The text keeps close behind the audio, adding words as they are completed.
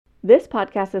This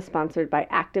podcast is sponsored by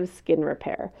Active Skin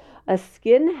Repair, a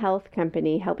skin health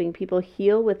company helping people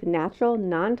heal with natural,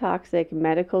 non-toxic,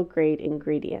 medical-grade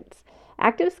ingredients.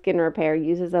 Active Skin Repair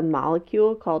uses a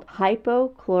molecule called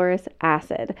hypochlorous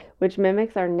acid, which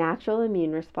mimics our natural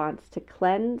immune response to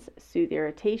cleanse, soothe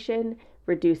irritation,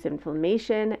 reduce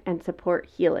inflammation, and support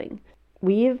healing.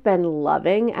 We've been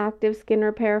loving Active Skin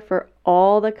Repair for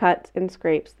all the cuts and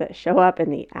scrapes that show up in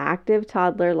the active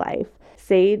toddler life.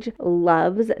 Sage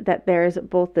loves that there's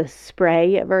both the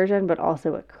spray version but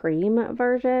also a cream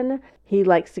version. He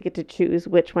likes to get to choose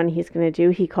which one he's going to do.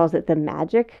 He calls it the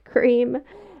magic cream.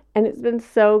 And it's been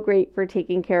so great for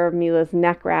taking care of Mila's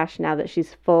neck rash now that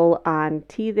she's full on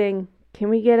teething. Can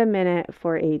we get a minute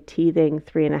for a teething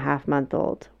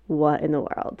 3.5-month-old? What in the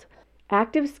world?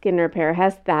 Active Skin Repair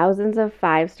has thousands of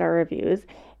 5-star reviews,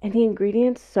 and the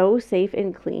ingredients so safe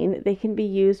and clean they can be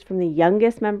used from the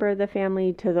youngest member of the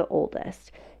family to the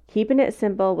oldest, keeping it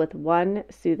simple with one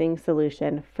soothing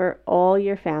solution for all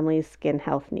your family's skin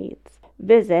health needs.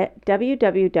 Visit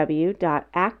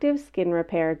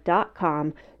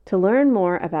www.activeskinrepair.com to learn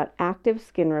more about Active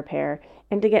Skin Repair,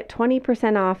 and to get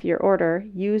 20% off your order,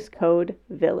 use code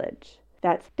VILLAGE.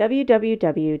 That's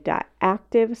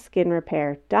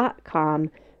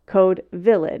www.activeskinrepair.com, code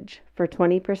VILLAGE for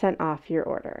 20% off your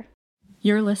order.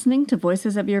 You're listening to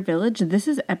Voices of Your Village. This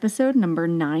is episode number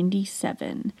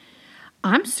 97.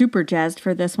 I'm super jazzed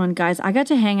for this one, guys. I got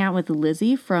to hang out with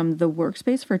Lizzie from the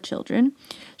Workspace for Children.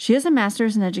 She has a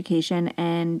master's in education,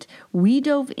 and we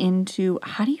dove into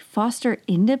how do you foster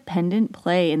independent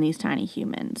play in these tiny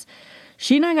humans.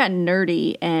 She and I got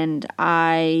nerdy, and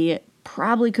I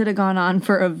probably could have gone on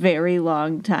for a very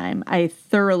long time. I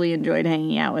thoroughly enjoyed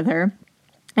hanging out with her.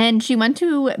 And she went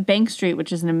to Bank Street,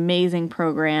 which is an amazing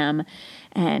program.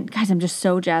 And guys, I'm just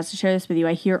so jazzed to share this with you.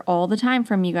 I hear all the time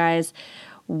from you guys,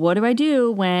 what do I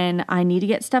do when I need to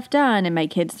get stuff done and my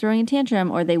kid's throwing a tantrum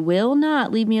or they will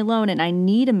not leave me alone and I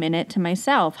need a minute to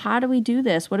myself? How do we do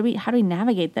this? How do we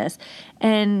navigate this?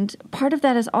 And part of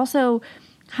that is also,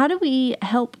 how do we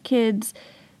help kids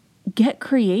get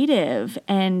creative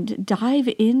and dive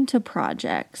into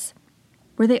projects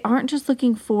where they aren't just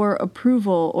looking for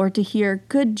approval or to hear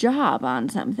good job on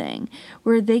something,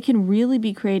 where they can really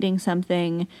be creating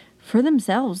something for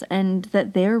themselves and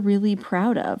that they're really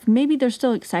proud of. Maybe they're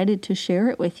still excited to share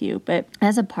it with you, but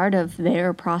as a part of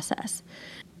their process.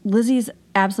 Lizzie's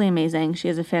absolutely amazing. She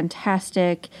has a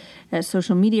fantastic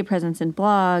social media presence and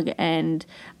blog, and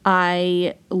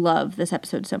I love this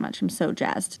episode so much. I'm so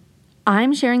jazzed.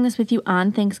 I'm sharing this with you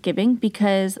on Thanksgiving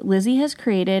because Lizzie has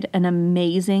created an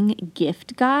amazing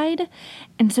gift guide.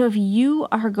 And so if you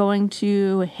are going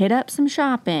to hit up some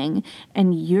shopping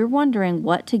and you're wondering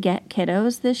what to get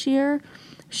kiddos this year,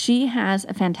 she has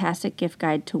a fantastic gift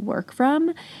guide to work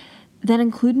from that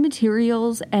include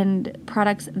materials and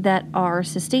products that are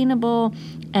sustainable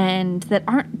and that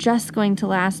aren't just going to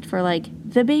last for like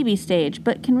the baby stage,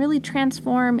 but can really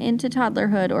transform into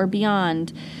toddlerhood or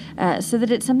beyond, so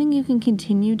that it's something you can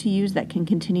continue to use that can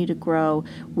continue to grow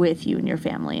with you and your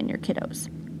family and your kiddos.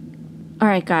 All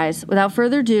right, guys, without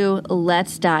further ado,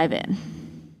 let's dive in.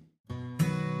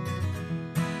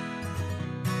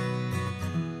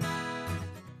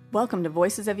 Welcome to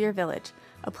Voices of Your Village,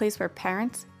 a place where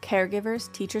parents,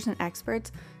 caregivers, teachers, and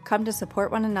experts come to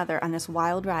support one another on this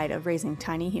wild ride of raising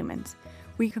tiny humans.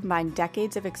 We combine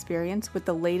decades of experience with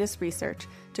the latest research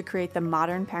to create the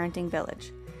modern parenting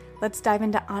village. Let's dive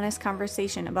into honest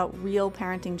conversation about real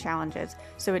parenting challenges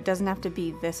so it doesn't have to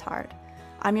be this hard.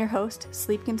 I'm your host,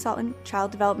 sleep consultant,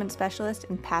 child development specialist,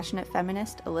 and passionate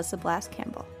feminist, Alyssa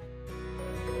Blass-Campbell.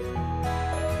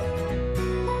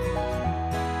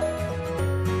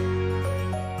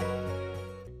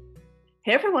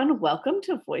 Hey everyone, welcome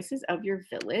to Voices of Your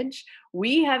Village.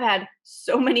 We have had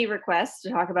so many requests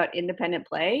to talk about independent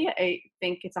play. I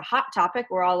think it's a hot topic.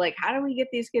 We're all like, how do we get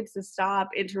these kids to stop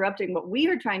interrupting what we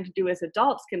are trying to do as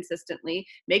adults consistently,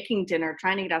 making dinner,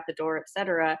 trying to get out the door,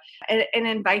 etc., and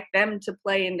invite them to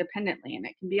play independently. And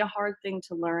it can be a hard thing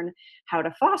to learn how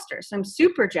to foster. So I'm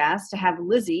super jazzed to have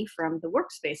Lizzie from the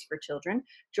Workspace for Children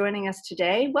joining us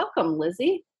today. Welcome,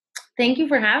 Lizzie. Thank you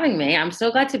for having me. I'm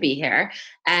so glad to be here.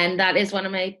 And that is one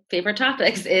of my favorite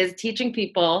topics, is teaching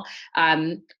people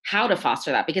how to foster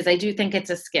that, because I do think it's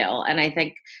a skill. And I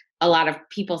think a lot of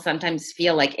people sometimes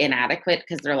feel like inadequate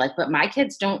because they're like, but my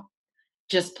kids don't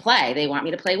just play. They want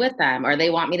me to play with them, or they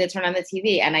want me to turn on the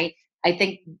TV. And I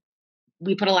think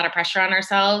we put a lot of pressure on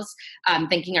ourselves,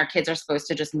 thinking our kids are supposed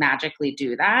to just magically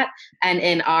do that. And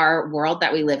in our world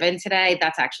that we live in today,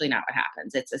 that's actually not what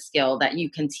happens. It's a skill that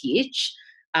you can teach.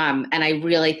 And I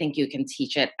really think you can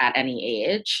teach it at any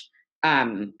age.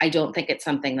 I don't think it's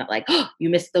something that like, oh, you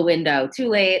missed the window too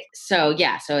late. So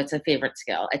yeah, so it's a favorite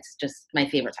skill. It's just my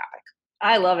favorite topic.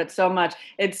 I love it so much.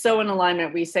 It's so in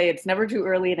alignment. We say it's never too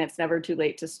early and it's never too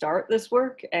late to start this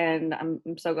work. And I'm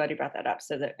so glad you brought that up,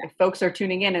 so that if folks are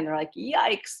tuning in and they're like,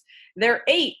 yikes, they're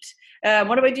 8.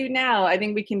 What do I do now? I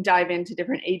think we can dive into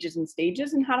different ages and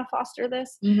stages and how to foster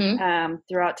this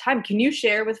throughout time. Can you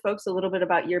share with folks a little bit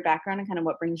about your background and kind of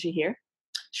what brings you here?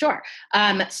 Sure.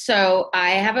 So I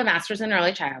have a master's in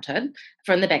early childhood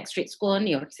from the Bank Street School in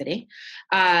New York City.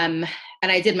 And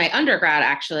I did my undergrad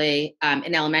actually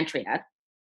in elementary ed.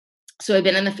 So I've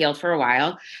been in the field for a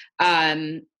while.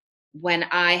 When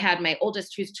I had my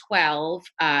oldest, who's 12,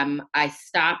 I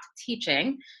stopped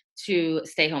teaching to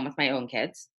stay home with my own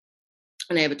kids.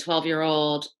 And I have a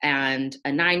 12-year-old and a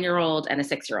 9-year-old and a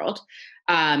 6-year-old.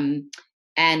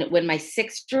 And when my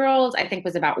 6-year-old, I think,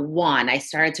 was about 1, I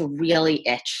started to really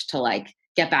itch to like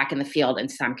get back in the field in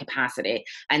some capacity.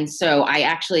 And so I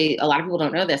actually, a lot of people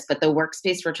don't know this, but the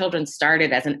Workspace for Children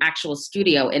started as an actual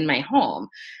studio in my home,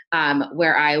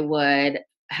 where I would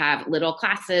have little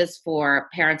classes for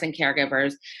parents and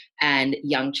caregivers and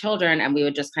young children. And we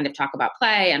would just kind of talk about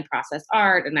play and process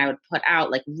art. And I would put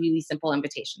out like really simple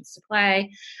invitations to play,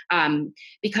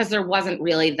 because there wasn't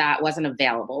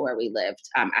available where we lived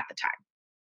at the time.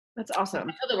 That's awesome.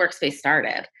 That's how the Workspace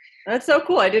started. That's so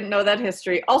cool. I didn't know that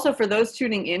history. Also, for those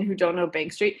tuning in who don't know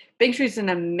Bank Street is an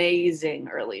amazing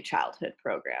early childhood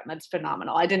program. That's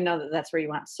phenomenal. I didn't know that that's where you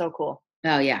went. So cool.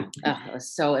 Oh, yeah. Oh, it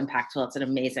was so impactful. It's an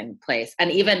amazing place. And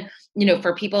even,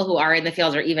 for people who are in the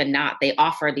field or even not, they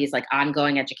offer these like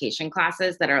ongoing education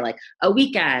classes that are like a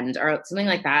weekend or something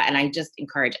like that. And I just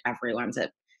encourage everyone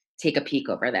to take a peek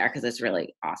over there because it's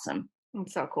really awesome.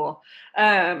 That's so cool.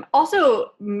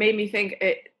 Also made me think,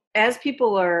 as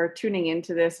people are tuning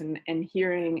into this and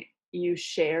hearing you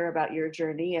share about your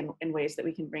journey and ways that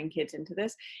we can bring kids into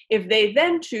this, if they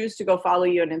then choose to go follow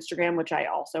you on Instagram, which I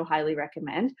also highly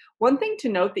recommend, one thing to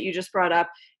note that you just brought up,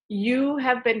 you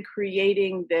have been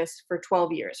creating this for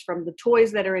 12 years, from the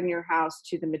toys that are in your house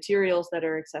to the materials that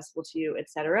are accessible to you,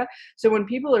 etc. So when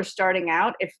people are starting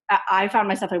out, if I found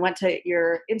myself, I went to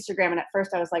your Instagram and at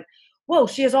first I was like, whoa,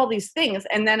 she has all these things.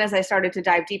 And then as I started to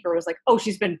dive deeper, it was like, oh,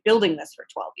 she's been building this for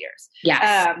 12 years.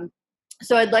 Yes.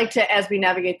 So I'd like to, as we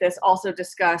navigate this, also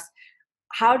discuss,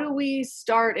 how do we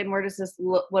start and what does this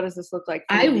look like?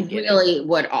 I really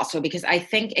would also, because I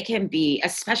think it can be,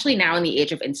 especially now in the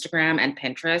age of Instagram and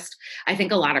Pinterest, I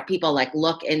think a lot of people like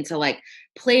look into like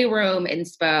Playroom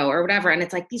Inspo or whatever. And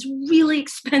it's like these really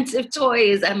expensive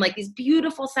toys and like these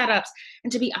beautiful setups.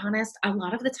 And to be honest, a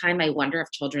lot of the time I wonder if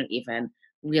children even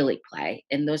really play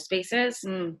in those spaces.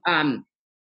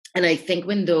 And I think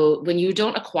when you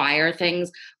don't acquire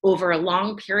things over a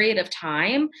long period of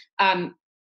time,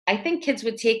 I think kids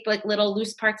would take like little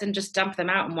loose parts and just dump them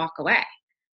out and walk away.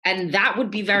 And that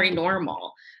would be very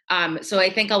normal. So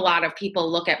I think a lot of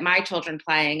people look at my children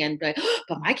playing and be like, oh,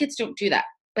 but my kids don't do that.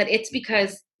 But it's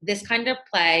because this kind of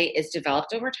play is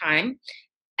developed over time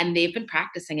and they've been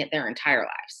practicing it their entire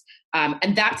lives.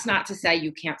 And that's not to say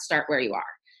you can't start where you are.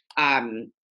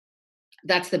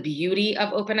 That's the beauty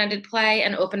of open-ended play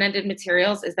and open-ended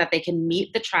materials, is that they can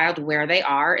meet the child where they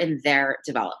are in their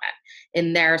development,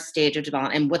 in their stage of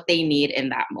development, and what they need in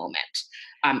that moment.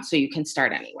 So you can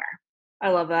start anywhere. I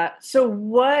love that. So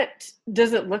what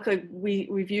does it look like?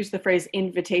 We've used the phrase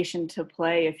invitation to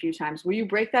play a few times. Will you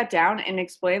break that down and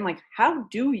explain, like, how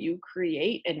do you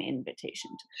create an invitation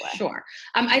to play? Sure.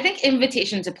 I think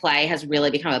invitation to play has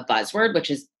really become a buzzword, which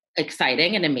is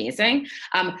exciting and amazing.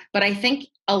 But I think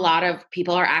a lot of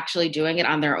people are actually doing it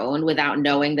on their own without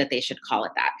knowing that they should call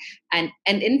it that. And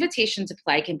an invitation to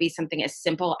play can be something as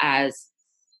simple as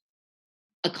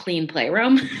a clean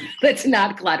playroom that's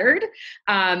not cluttered.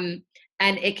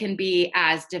 And it can be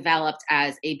as developed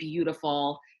as a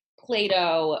beautiful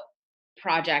Play-Doh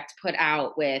project put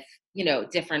out with,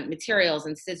 different materials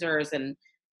and scissors and,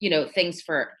 things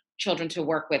for children to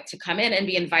work with, to come in and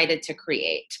be invited to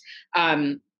create.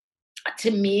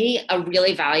 To me, a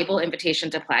really valuable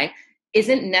invitation to play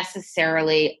isn't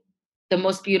necessarily the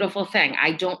most beautiful thing.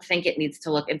 I don't think it needs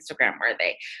to look Instagram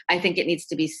worthy. I think it needs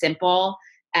to be simple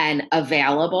and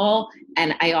available.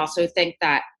 And I also think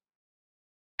that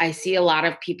I see a lot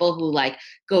of people who like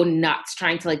go nuts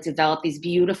trying to like develop these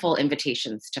beautiful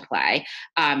invitations to play.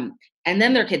 And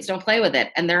then their kids don't play with it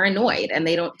and they're annoyed and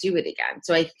they don't do it again.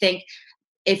 So I think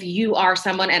if you are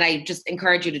someone, and I just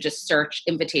encourage you to just search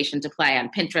invitation to play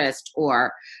on Pinterest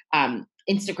or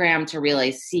Instagram to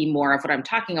really see more of what I'm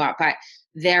talking about. But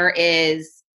there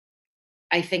is,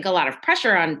 I think, a lot of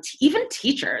pressure on even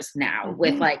teachers now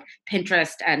with like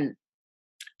Pinterest and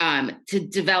to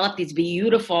develop these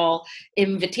beautiful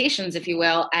invitations, if you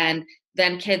will. And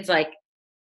then kids, like,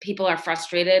 people are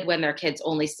frustrated when their kids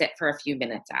only sit for a few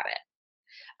minutes at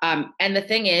it. And the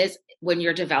thing is, when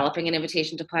you're developing an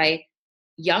invitation to play,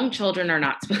 young children are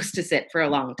not supposed to sit for a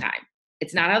long time.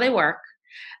 It's not how they work.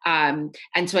 And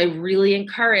so I really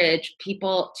encourage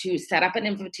people to set up an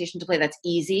invitation to play that's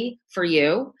easy for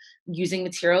you, using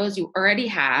materials you already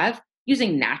have,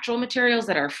 using natural materials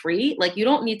that are free. Like, you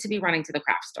don't need to be running to the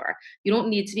craft store. You don't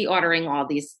need to be ordering all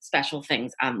these special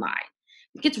things online.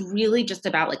 I think it's really just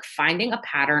about like finding a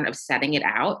pattern of setting it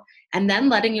out and then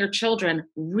letting your children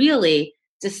really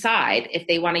decide if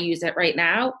they want to use it right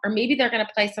now, or maybe they're going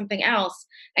to play something else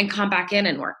and come back in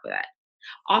and work with it.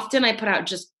 Often I put out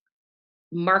just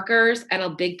markers and a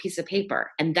big piece of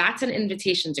paper, and that's an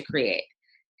invitation to create.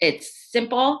 It's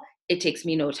simple. It takes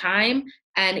me no time.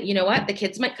 And you know what? The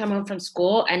kids might come home from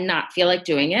school and not feel like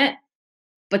doing it.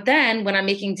 But then when I'm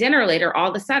making dinner later, all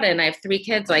of a sudden I have 3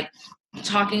 kids like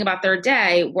talking about their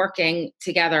day, working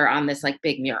together on this like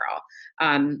big mural.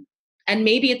 And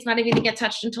maybe it's not even going to get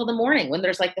touched until the morning when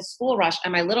there's like the school rush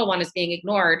and my little one is being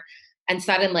ignored. And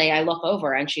suddenly I look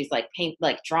over and she's like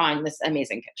drawing this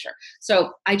amazing picture.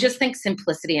 So I just think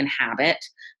simplicity and habit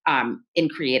in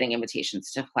creating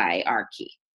invitations to play are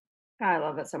key. I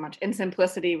love it so much. And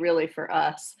simplicity really for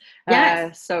us.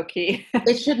 Yes. So key.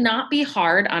 It should not be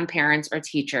hard on parents or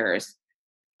teachers.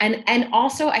 And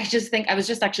also, I just think, I was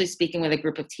just actually speaking with a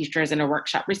group of teachers in a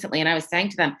workshop recently, and I was saying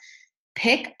to them,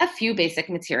 pick a few basic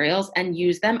materials and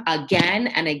use them again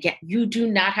and again. You do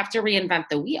not have to reinvent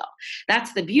the wheel.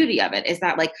 That's the beauty of it, is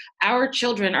that like our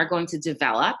children are going to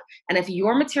develop. And if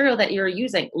your material that you're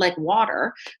using, like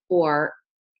water or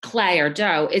clay or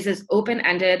dough, is as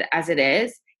open-ended as it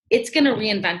is, it's going to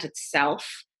reinvent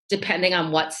itself depending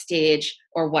on what stage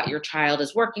or what your child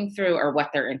is working through or what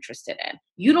they're interested in.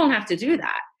 You don't have to do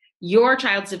that. Your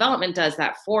child's development does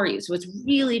that for you. So it's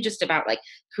really just about like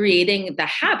creating the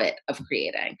habit of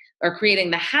creating or creating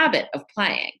the habit of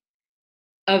playing.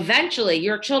 Eventually,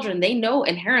 your children, they know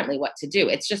inherently what to do.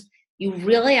 It's just, you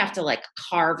really have to like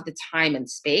carve the time and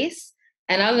space.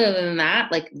 And other than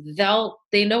that, like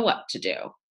they know what to do.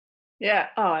 Yeah.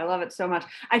 Oh, I love it so much.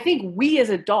 I think we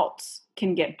as adults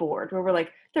can get bored where we're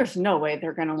like, there's no way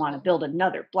they're going to want to build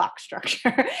another block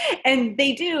structure. And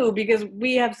they do, because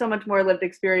we have so much more lived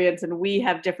experience and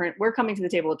we're coming to the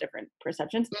table with different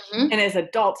perceptions. Mm-hmm. And as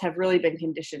adults have really been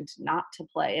conditioned not to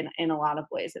play in a lot of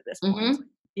ways at this point. Mm-hmm.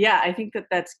 Yeah, I think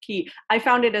that's key. I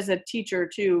found it as a teacher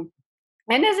too.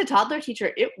 And as a toddler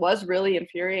teacher, it was really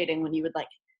infuriating when you would like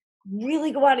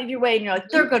really go out of your way and you're like,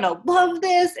 they're going to love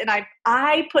this. And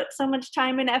I put so much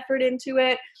time and effort into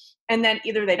it. And then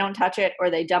either they don't touch it or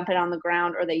they dump it on the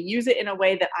ground or they use it in a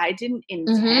way that I didn't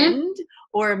intend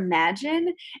or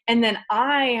imagine. And then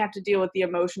I have to deal with the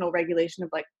emotional regulation of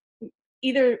like,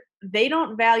 either they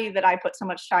don't value that I put so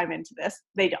much time into this.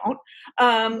 They don't.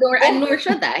 Nor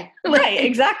should they. Right,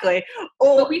 exactly.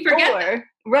 But we forget.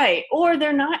 Right. Or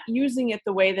they're not using it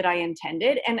the way that I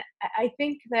intended. And I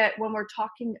think that when we're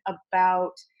talking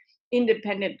about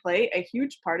independent play, a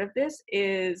huge part of this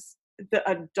is the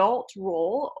adult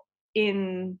role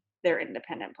in their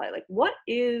independent play. Like, what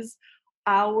is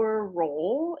our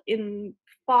role in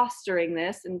fostering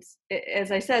this? And as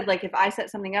I said, like if I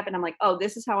set something up and I'm like, oh,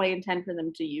 this is how I intend for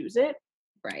them to use it.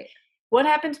 Right. What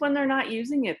happens when they're not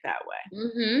using it that way?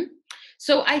 Mm-hmm.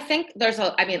 So I think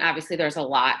obviously there's a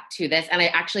lot to this, and I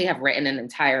actually have written an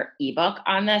entire ebook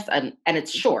on this, and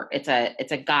it's short. It's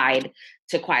a guide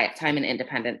to quiet time and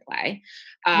independent play.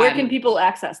 Where can people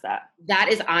access that? That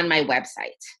is on my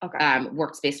website, okay.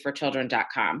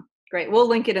 Workspaceforchildren.com. Great. We'll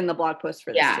link it in the blog post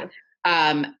for this too.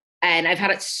 And I've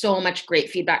had so much great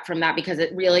feedback from that, because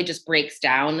it really just breaks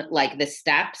down like the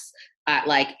steps.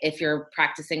 Like if you're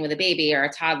practicing with a baby or a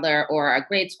toddler or a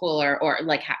grade schooler or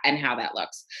like, and how that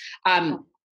looks.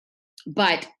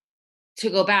 But to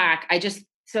go back,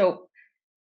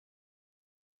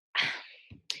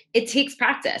 it takes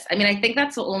practice. I mean, I think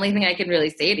that's the only thing I can really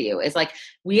say to you is like,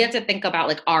 we have to think about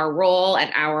like our role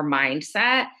and our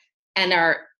mindset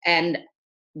and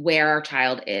where our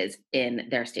child is in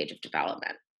their stage of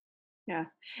development. Yeah.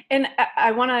 And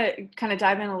I want to kind of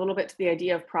dive in a little bit to the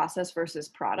idea of process versus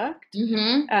product.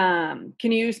 Mm-hmm.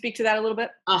 Can you speak to that a little bit?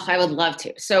 Oh, I would love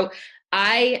to. So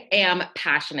I am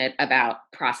passionate about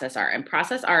process art, and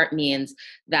process art means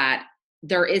that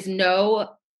there is no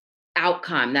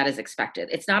outcome that is expected.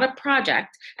 It's not a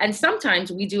project. And sometimes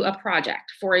we do a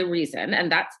project for a reason, and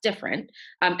that's different.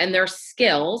 And there's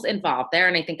skills involved there.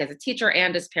 And I think as a teacher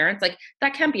and as parents, like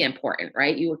that can be important,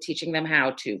 right? You are teaching them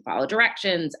how to follow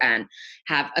directions and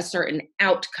have a certain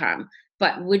outcome.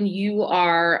 But when you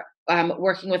are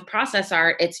working with process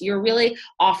art, you're really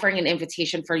offering an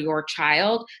invitation for your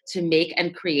child to make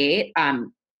and create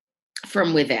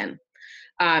from within.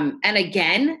 And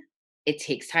again, it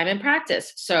takes time and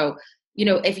practice. So,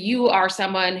 if you are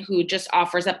someone who just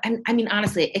offers up, and I mean,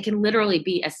 honestly, it can literally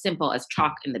be as simple as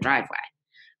chalk in the driveway.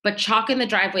 But chalk in the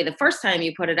driveway, the first time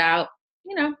you put it out,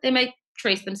 they might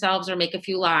trace themselves or make a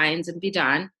few lines and be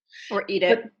done. Or eat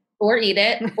it. Or eat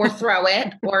it, or throw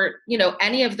it, or,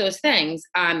 any of those things.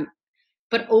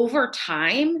 But over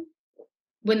time,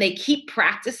 when they keep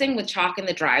practicing with chalk in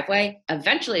the driveway,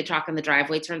 eventually chalk in the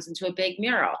driveway turns into a big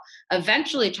mural.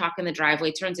 Eventually chalk in the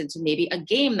driveway turns into maybe a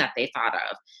game that they thought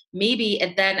of. Maybe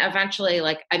it then eventually,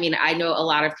 I know a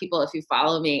lot of people, if you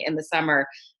follow me in the summer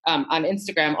on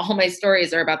Instagram, all my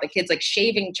stories are about the kids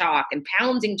shaving chalk and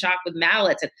pounding chalk with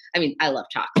mallets. And I love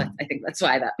chocolate. I think that's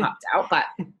why that popped out. But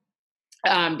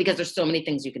because there's so many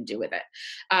things you can do with it.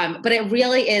 But it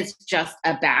really is just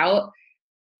about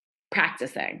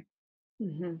practicing.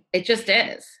 Mm-hmm. It just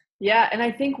is. Yeah. And I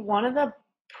think one of the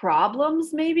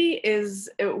problems maybe is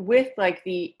with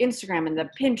the Instagram and the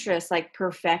Pinterest,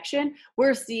 perfection,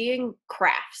 we're seeing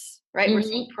crafts, right? Mm-hmm. We're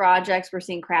seeing projects, we're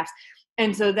seeing crafts.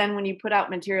 And so then when you put out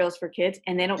materials for kids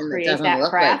and they don't create that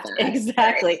craft,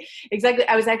 exactly. Right. Exactly.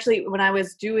 I was actually, when I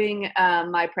was doing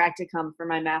my practicum for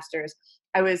my master's,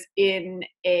 I was in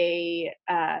a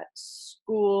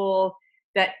school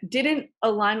that didn't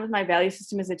align with my value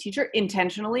system as a teacher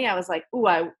intentionally. I was like, ooh,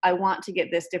 I want to get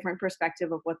this different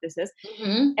perspective of what this is.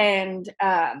 Mm-hmm.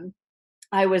 And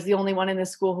I was the only one in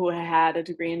this school who had a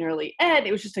degree in early ed.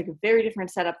 It was just a very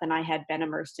different setup than I had been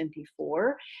immersed in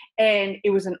before. And it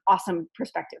was an awesome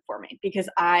perspective for me because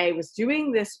I was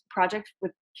doing this project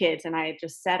with kids and I had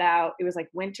just set out, it was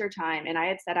winter time, and I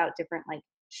had set out different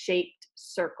shaped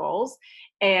circles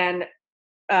and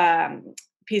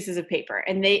pieces of paper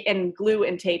and glue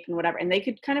and tape and whatever, and they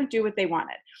could kind of do what they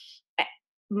wanted.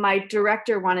 My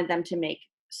director wanted them to make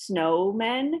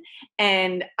snowmen,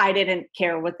 and I didn't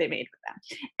care what they made with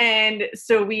them. And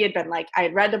so we had been I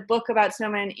had read a book about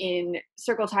snowmen in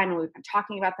circle time, and we've been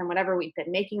talking about them, whatever. We've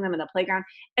been making them in the playground,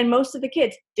 and most of the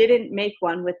kids didn't make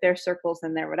one with their circles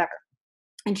and their whatever.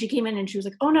 And she came in and she was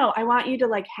like, oh no, I want you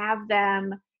to have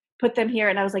them put them here.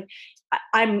 And I was like,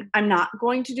 I'm not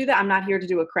going to do that. I'm not here to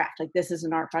do a craft. This is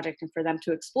an art project and for them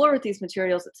to explore with these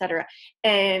materials, etc.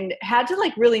 And had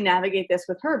to really navigate this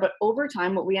with her. But over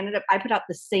time, what we ended up, I put out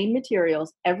the same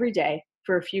materials every day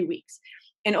for a few weeks.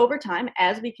 And over time,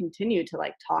 as we continued to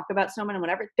talk about snowmen and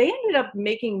whatever, they ended up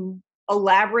making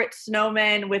elaborate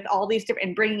snowmen with all these different,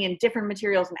 and bringing in different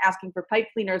materials and asking for pipe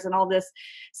cleaners and all this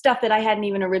stuff that I hadn't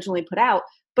even originally put out.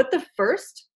 But the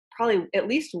first, probably at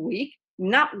least week,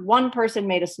 not one person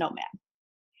made a snowman,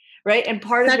 right? And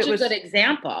part of it was such a good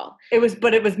example. It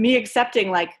was me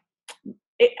accepting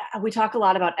we talk a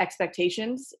lot about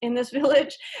expectations in this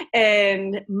village,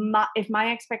 and if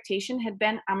my expectation had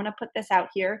been, I'm going to put this out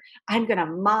here, I'm going to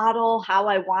model how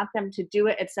I want them to do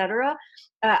it, etc.,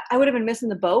 I would have been missing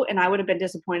the boat, and I would have been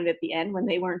disappointed at the end when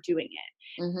they weren't doing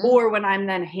it, mm-hmm. or when I'm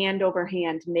then hand over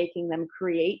hand making them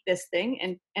create this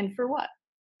thing, and for what?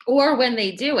 Or when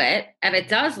they do it and it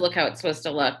does look how it's supposed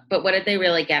to look, but what did they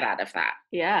really get out of that?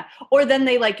 Yeah. Or then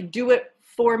they do it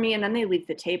for me and then they leave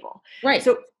the table. Right.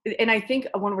 So, and I think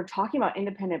when we're talking about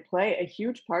independent play, a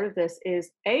huge part of this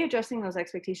is A, adjusting those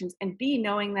expectations, and B,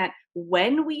 knowing that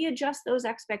when we adjust those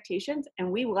expectations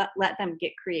and we let them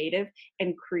get creative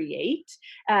and create,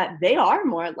 they are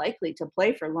more likely to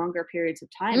play for longer periods of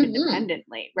time mm-hmm.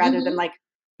 independently, rather mm-hmm. than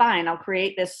fine, I'll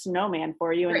create this snowman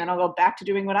for you and then I'll go back to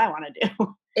doing what I want to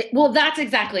do. Well, that's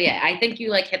exactly it. I think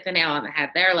you hit the nail on the head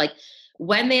there.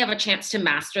 When they have a chance to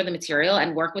master the material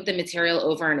and work with the material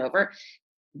over and over,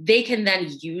 they can then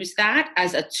use that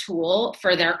as a tool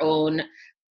for their own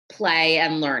play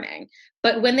and learning.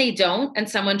 But when they don't, and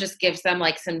someone just gives them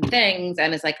some things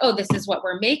and is oh, this is what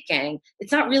we're making,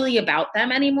 it's not really about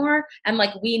them anymore. And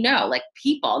we know,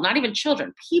 people, not even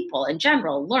children, people in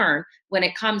general learn when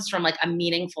it comes from a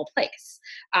meaningful place.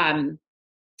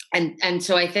 And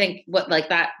so I think what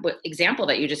example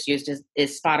that you just used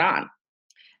is spot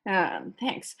on.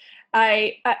 Thanks.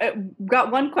 I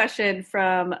got one question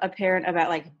from a parent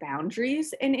about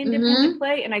boundaries in independent mm-hmm.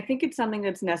 play, and I think it's something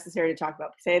that's necessary to talk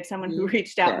about. Because I had someone who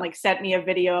reached out and sent me a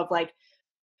video of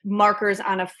markers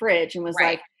on a fridge and was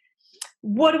right.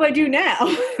 What do I do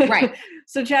now? Right.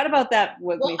 So chat about that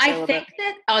with me. Well, I think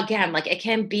that, again, it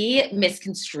can be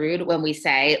misconstrued when we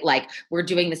say, we're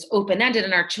doing this open-ended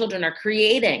and our children are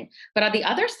creating. But on the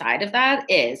other side of that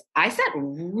is I set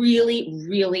really,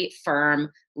 really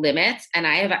firm limits and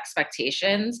I have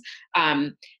expectations.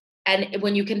 And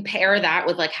when you compare that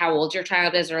with like how old your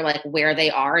child is or like where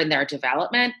they are in their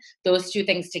development, those two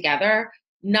things together,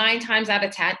 9 times out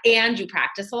of 10, and you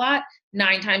practice a lot,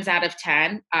 9 times out of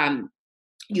 10,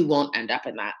 you won't end up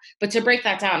in that. But to break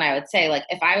that down, I would say, like,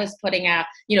 if I was putting out,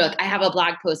 like, I have a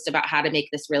blog post about how to make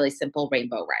this really simple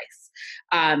rainbow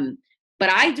rice. But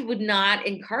I would not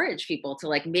encourage people to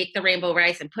like make the rainbow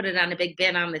rice and put it on a big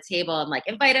bin on the table and like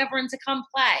invite everyone to come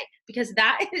play, because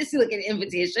that is like an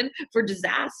invitation for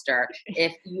disaster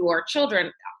if your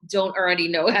children don't already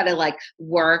know how to like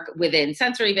work within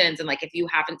sensory bins, and like if you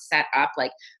haven't set up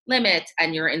like limits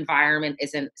and your environment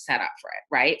isn't set up for it,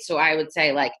 right? So I would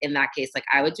say, like, in that case, like,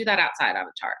 I would do that outside on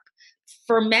a tarp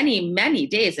for many, many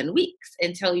days and weeks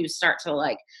until you start to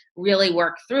like really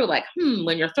work through like,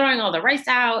 when you're throwing all the rice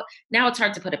out, now it's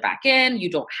hard to put it back in. You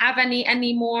don't have any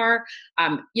anymore.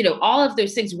 All of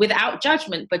those things without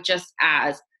judgment, but just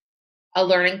as a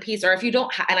learning piece. Or if you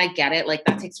don't, and I get it, like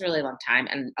that takes a really long time.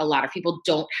 And a lot of people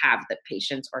don't have the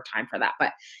patience or time for that.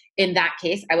 But in that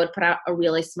case, I would put out a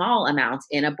really small amount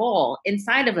in a bowl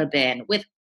inside of a bin with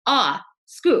a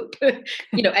scoop,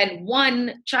 and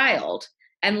one child,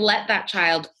 and let that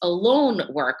child alone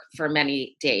work for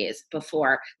many days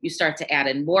before you start to add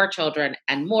in more children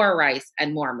and more rice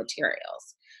and more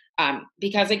materials.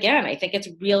 Because again, I think it's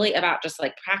really about just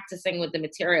like practicing with the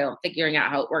material and figuring out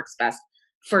how it works best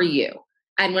for you.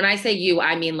 And when I say you,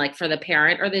 I mean like for the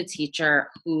parent or the teacher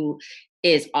who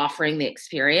is offering the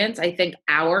experience. I think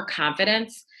our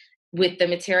confidence with the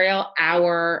material,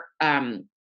 our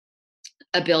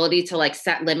ability to like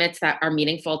set limits that are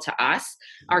meaningful to us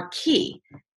are key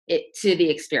to the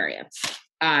experience.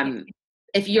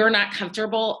 If you're not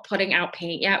comfortable putting out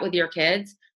paint yet with your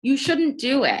kids, you shouldn't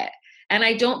do it. And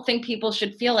I don't think people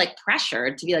should feel like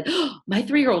pressured to be like, oh, my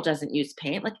 3-year-old doesn't use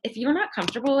paint. Like, if you're not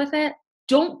comfortable with it,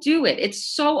 don't do it.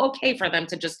 It's so okay for them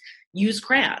to just use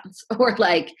crayons or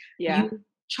like use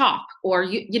chalk, or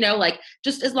like,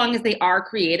 just as long as they are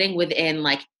creating within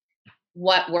like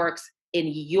what works in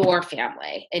your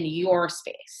family, in your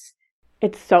space.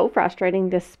 It's so frustrating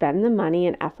to spend the money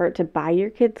and effort to buy your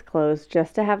kids clothes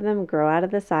just to have them grow out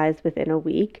of the size within a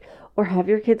week, or have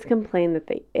your kids complain that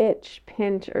they itch,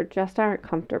 pinch, or just aren't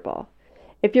comfortable.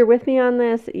 If you're with me on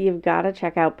this, you've got to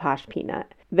check out Posh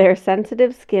Peanut. Their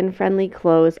sensitive, skin-friendly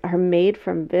clothes are made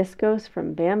from viscose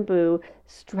from bamboo,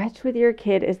 stretch with your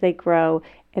kid as they grow,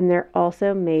 and they're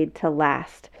also made to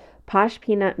last. Posh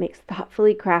Peanut makes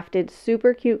thoughtfully crafted,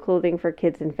 super cute clothing for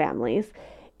kids and families.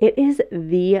 It is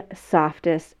the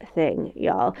softest thing,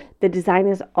 y'all. The design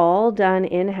is all done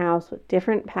in-house with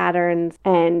different patterns,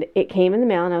 and it came in the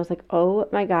mail and I was like, oh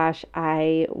my gosh,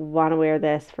 I want to wear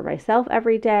this for myself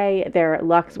every day. Their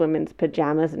Luxe women's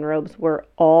pajamas and robes were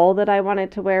all that I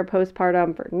wanted to wear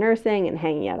postpartum for nursing and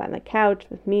hanging out on the couch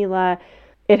with Mila.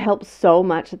 It helps so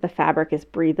much that the fabric is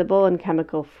breathable and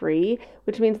chemical free,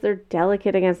 which means they're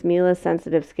delicate against Mila's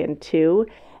sensitive skin too.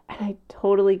 And I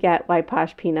totally get why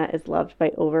Posh Peanut is loved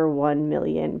by over 1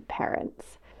 million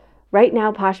parents. Right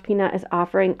now, Posh Peanut is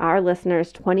offering our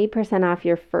listeners 20% off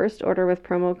your first order with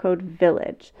promo code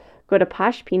VILLAGE. Go to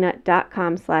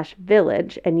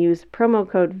poshpeanut.com/village and use promo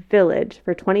code VILLAGE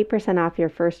for 20% off your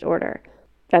first order.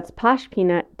 That's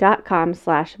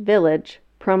poshpeanut.com/village,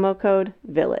 promo code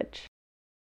VILLAGE.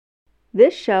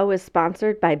 This show is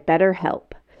sponsored by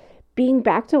BetterHelp. Being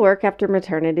back to work after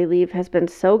maternity leave has been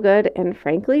so good and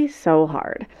frankly so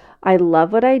hard. I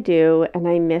love what I do and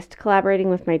I missed collaborating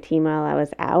with my team while I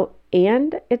was out,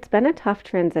 and it's been a tough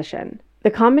transition. The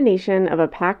combination of a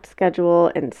packed schedule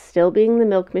and still being the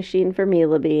milk machine for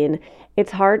Mila Bean,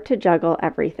 it's hard to juggle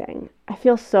everything. I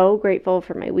feel so grateful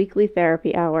for my weekly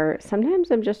therapy hour. Sometimes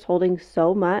I'm just holding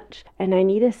so much and I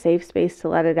need a safe space to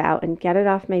let it out and get it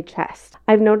off my chest.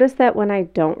 I've noticed that when I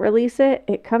don't release it,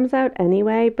 it comes out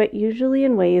anyway, but usually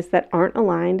in ways that aren't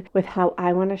aligned with how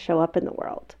I want to show up in the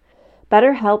world.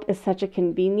 BetterHelp is such a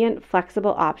convenient,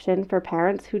 flexible option for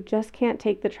parents who just can't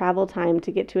take the travel time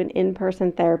to get to an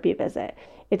in-person therapy visit.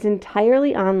 It's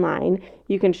entirely online.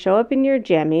 You can show up in your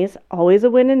jammies, always a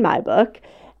win in my book,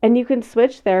 and you can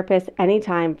switch therapists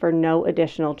anytime for no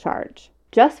additional charge.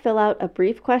 Just fill out a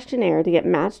brief questionnaire to get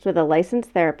matched with a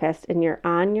licensed therapist, and you're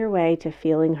on your way to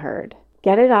feeling heard.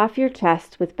 Get it off your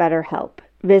chest with BetterHelp.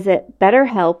 Visit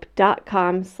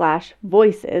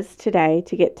betterhelp.com/voices today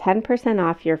to get 10%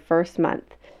 off your first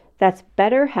month. That's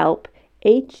BetterHelp,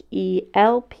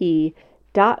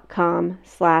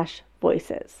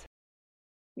 HELP.com/voices.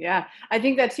 Yeah, I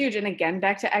think that's huge. And again,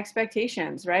 back to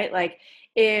expectations, right? Like,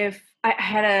 if I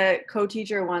had a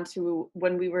co-teacher once who,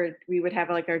 when we would have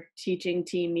like our teaching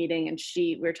team meeting, and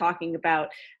we were talking about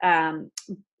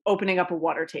opening up a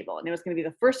water table. And it was going to be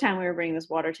the first time we were bringing this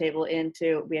water table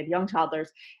into, we had young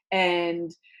toddlers,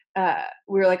 and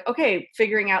we were like, okay,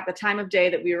 figuring out the time of day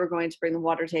that we were going to bring the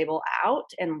water table out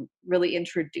and really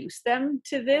introduce them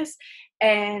to this,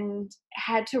 and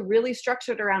had to really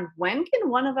structure it around when can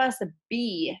one of us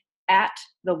be at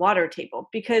the water table,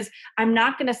 because I'm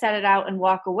not going to set it out and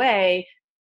walk away.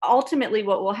 Ultimately,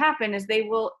 what will happen is they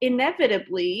will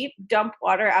inevitably dump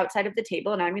water outside of the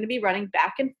table, and I'm going to be running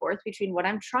back and forth between what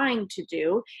I'm trying to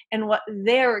do and what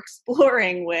they're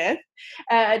exploring with,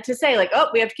 to say like, oh,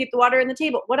 we have to keep the water in the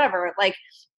table, whatever. Like,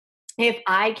 if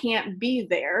I can't be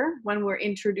there when we're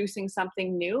introducing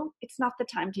something new, it's not the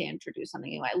time to introduce something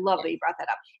new. I love that you brought that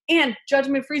up. And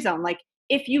judgment-free zone. Like,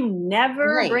 if you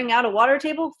never bring out a water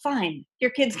table, fine. Your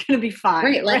kid's going to be fine.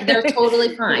 Right. Like, they're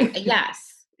totally fine. Yes.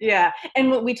 Yeah.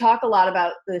 And we talk a lot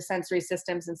about the sensory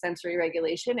systems and sensory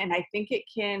regulation. And I think it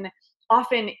can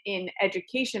often in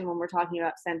education, when we're talking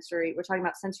about sensory, we're talking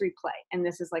about sensory play. And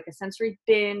this is like a sensory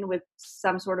bin with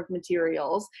some sort of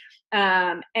materials.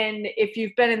 And if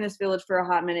you've been in this village for a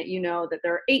hot minute, you know that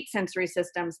there are 8 sensory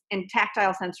systems, and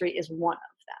tactile sensory is one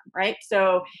of them, right?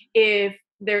 So if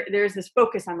there's this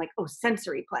focus on like, oh,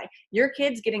 sensory play. Your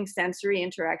kid's getting sensory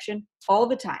interaction all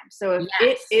the time. So if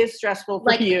it is stressful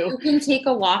for you can take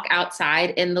a walk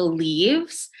outside in the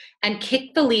leaves and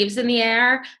kick the leaves in the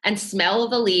air and smell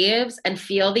the leaves and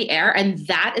feel the air. And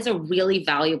that is a really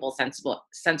valuable,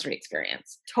 sensory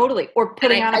experience. Totally. Or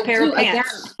putting on a pair of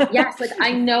pants. Again, yes. Like,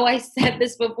 I know I said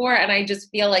this before, and I just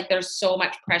feel like there's so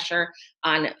much pressure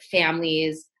on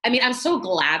families. I mean, I'm so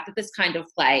glad that this kind of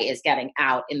play is getting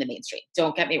out in the mainstream.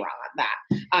 Don't get me wrong on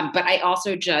that. But I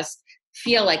also just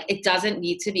feel like it doesn't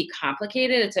need to be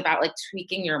complicated. It's about like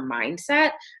tweaking your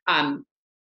mindset.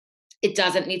 It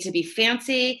doesn't need to be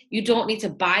fancy. You don't need to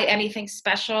buy anything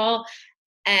special,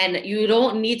 and you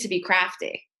don't need to be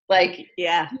crafty. Like,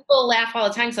 people laugh all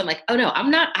the time. So I'm like, oh no,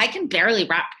 I can barely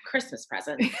wrap Christmas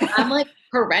presents. I'm like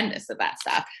horrendous at that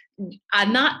stuff.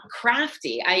 I'm not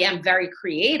crafty. I am very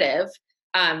creative.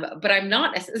 But I'm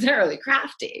not necessarily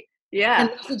crafty. Yeah. And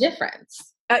that's the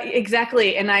difference.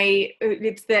 Exactly. And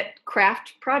it's that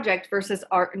craft project versus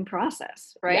art and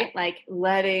process, right? Yeah. Like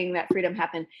letting that freedom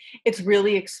happen. It's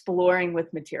really exploring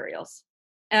with materials.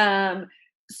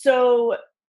 So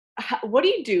what do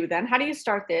you do then? How do you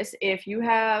start this? If you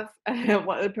have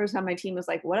one person on my team was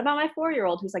like, what about my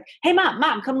 4-year-old who's like, hey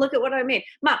mom, come look at what I made,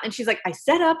 mom. And she's like, I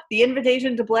set up the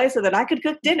invitation to play so that I could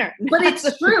cook dinner. But it's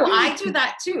true. I do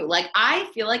that too. Like, I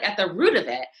feel like at the root of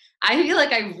it, I feel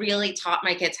like I really taught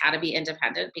my kids how to be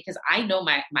independent, because I know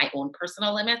my own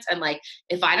personal limits. And like,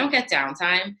 if I don't get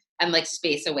downtime and like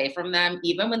space away from them,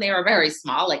 even when they are very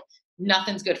small, like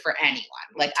nothing's good for anyone.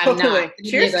 Like, totally. I'm not.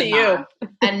 Cheers to you.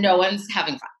 And no one's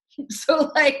having fun.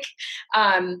 So like,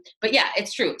 but yeah,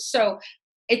 it's true. So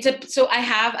I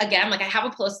have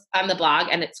a post on the blog,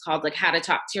 and it's called like How to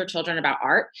Talk to Your Children About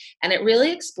Art. And it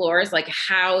really explores like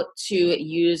how to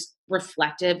use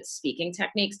reflective speaking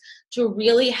techniques to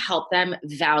really help them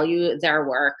value their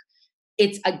work.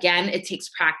 It takes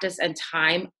practice and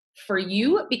time for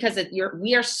you, because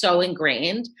we are so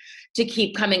ingrained to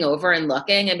keep coming over and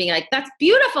looking and being like, that's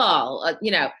beautiful,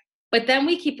 but then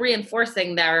we keep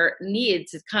reinforcing their need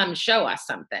to come show us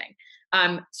something.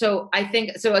 So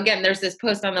again, there's this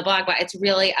post on the blog, but it's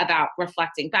really about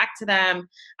reflecting back to them,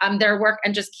 their work,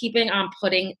 and just keeping on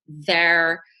putting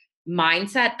their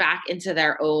mindset back into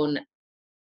their own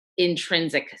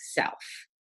intrinsic self.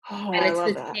 Oh, and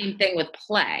it's the same thing with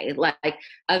play. Like,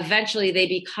 eventually they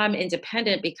become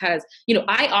independent because,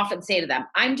 I often say to them,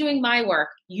 I'm doing my work,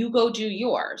 you go do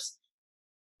yours.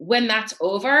 When that's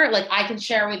over, like, I can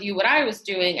share with you what I was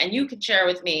doing, and you can share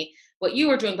with me what you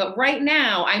were doing. But right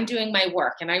now I'm doing my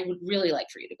work, and I would really like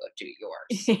for you to go do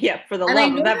yours. Yeah. For the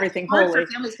love of everything holy. For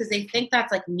families, because they think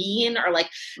that's like mean, or like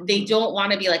they don't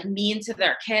want to be like mean to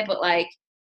their kid, but like,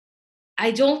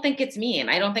 I don't think it's mean.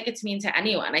 I don't think it's mean to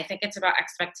anyone. I think it's about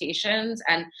expectations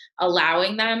and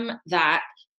allowing them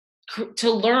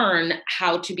to learn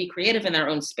how to be creative in their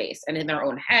own space and in their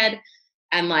own head.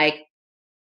 And like,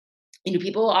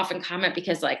 people often comment,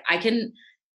 because like, I can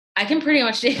pretty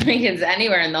much take my kids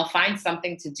anywhere and they'll find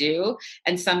something to do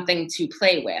and something to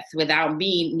play with without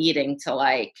me needing to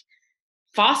like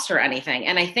foster anything.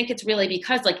 And I think it's really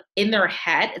because like in their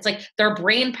head, it's like their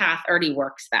brain path already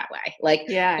works that way. Like,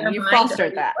 yeah, you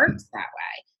fostered that. Works that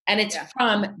way. And it's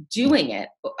from doing it.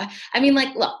 I mean,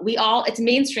 like, look, it's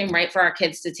mainstream, right, for our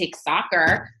kids to take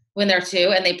soccer when they're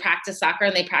 2, and they practice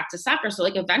soccer. So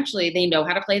like, eventually they know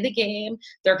how to play the game.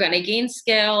 They're going to gain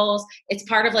skills. It's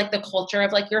part of like the culture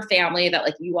of like your family that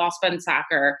like you all spend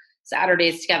soccer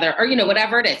Saturdays together, or,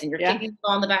 whatever it is. And you're kicking the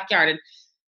ball in the backyard. And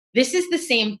this is the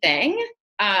same thing.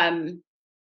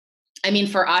 I mean,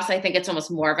 for us, I think it's almost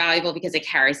more valuable because it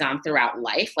carries on throughout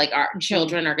life. Like our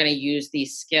children are going to use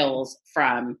these skills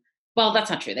from, well, that's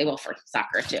not true. They will for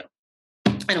soccer too.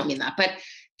 I don't mean that, but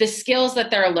the skills that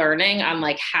they're learning on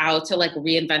like how to like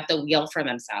reinvent the wheel for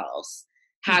themselves,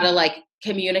 how to like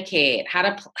communicate, how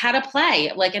to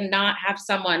play, like, and not have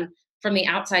someone from the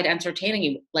outside entertaining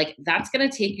you. Like that's going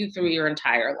to take you through your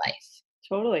entire life.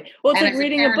 Totally. Well, it's And like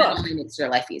reading a book. It only makes your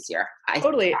life easier. I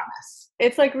totally promise.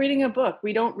 It's like reading a book.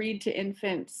 We don't read to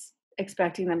infants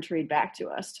expecting them to read back to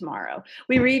us tomorrow.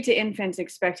 We read to infants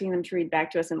expecting them to read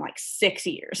back to us in like 6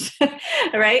 years.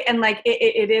 Right. And like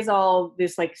it is all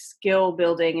this like skill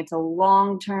building. It's a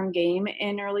long-term game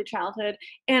in early childhood.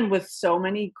 And with so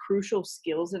many crucial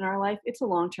skills in our life, it's a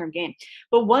long-term game.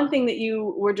 But one thing that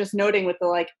you were just noting with the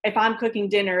like, if I'm cooking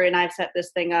dinner and I've set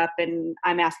this thing up and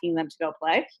I'm asking them to go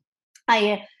play,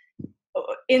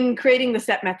 in creating the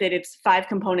SET method, it's 5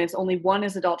 components. Only one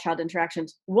is adult-child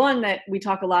interactions. One that we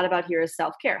talk a lot about here is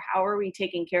self-care. How are we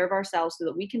taking care of ourselves so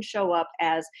that we can show up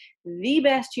as the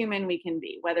best human we can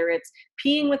be, whether it's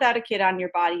peeing without a kid on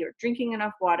your body or drinking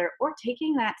enough water or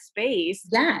taking that space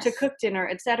to cook dinner,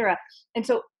 etc. And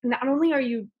so not only are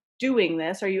you doing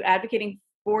this, are you advocating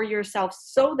for yourself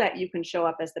so that you can show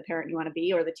up as the parent you want to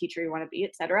be or the teacher you want to be,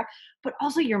 etc. But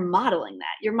also you're modeling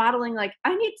that. You're modeling like,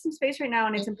 I need some space right now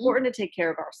and it's important to take care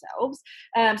of ourselves.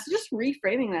 So just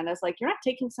reframing that as like, you're not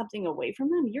taking something away from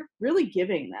them. You're really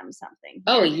giving them something.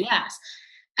 Oh, yes.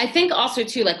 I think also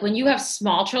too, like when you have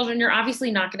small children, you're obviously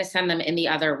not going to send them in the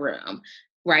other room,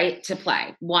 right, to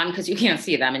play. One, because you can't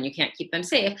see them and you can't keep them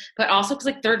safe, but also because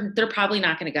like they're probably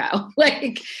not going to go.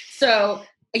 Like, so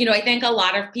you know, I think a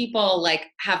lot of people like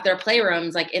have their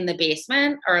playrooms like in the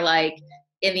basement or like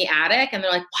in the attic. And they're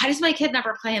like, why does my kid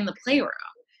never play in the playroom?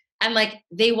 And like,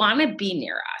 they want to be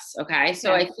near us. Okay.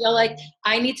 So I feel like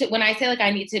I need to, when I say like,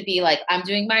 I need to be like, I'm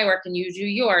doing my work and you do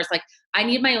yours, like I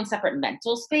need my own separate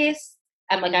mental space.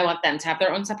 And like, I want them to have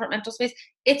their own separate mental space.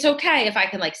 It's okay if I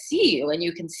can like see you and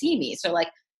you can see me. So like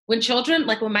when children,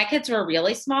 like when my kids were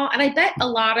really small, and I bet a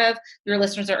lot of your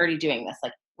listeners are already doing this,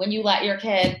 like when you let your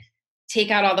kid take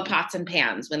out all the pots and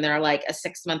pans when they're like a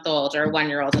 6-month-old or a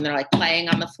 1-year-old and they're like playing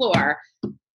on the floor,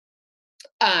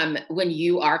 when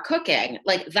you are cooking,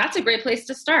 like that's a great place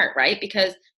to start, right?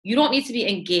 Because you don't need to be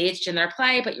engaged in their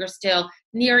play, but you're still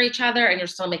near each other and you're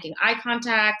still making eye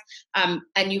contact.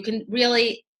 And you can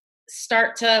really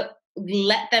start to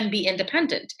let them be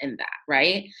independent in that,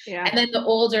 right? Yeah. And then the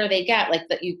older they get, like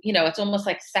that, you know, it's almost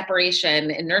like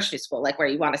separation in nursery school, like where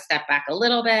you want to step back a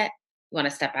little bit, you want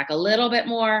to step back a little bit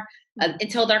more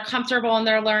until they're comfortable in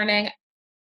their learning,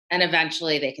 and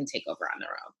eventually they can take over on their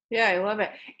own. Yeah, I love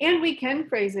it. And we can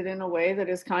phrase it in a way that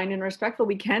is kind and respectful.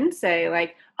 We can say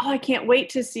like, oh, I can't wait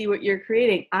to see what you're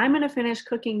creating. I'm going to finish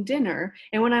cooking dinner.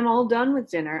 And when I'm all done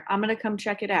with dinner, I'm going to come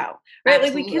check it out. Right.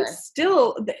 Absolutely. Like we can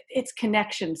still, it's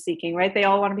connection seeking, right? They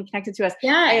all want to be connected to us.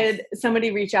 Yes. And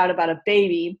somebody reached out about a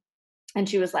baby. And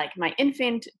she was like, my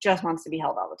infant just wants to be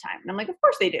held all the time. And I'm like, of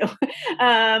course they do.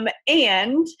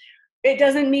 And it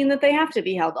doesn't mean that they have to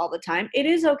be held all the time. It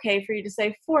is okay for you to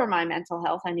say, for my mental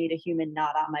health, I need a human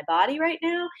not on my body right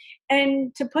now.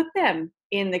 And to put them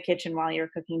in the kitchen while you're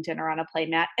cooking dinner on a play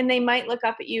mat. And they might look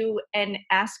up at you and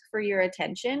ask for your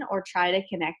attention or try to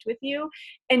connect with you.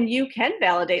 And you can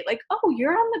validate like, oh,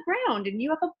 you're on the ground and you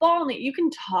have a ball. And you can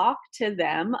talk to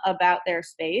them about their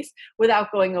space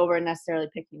without going over and necessarily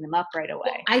picking them up right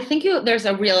away. I think there's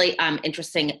a really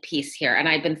interesting piece here. And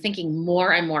I've been thinking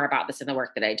more and more about this in the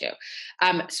work that I do.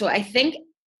 So I think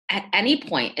at any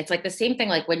point, it's like the same thing.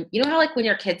 Like when, you know how like when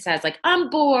your kid says like, I'm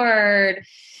bored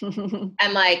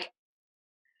and like,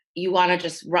 you want to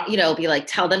just, you know, be like,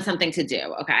 tell them something to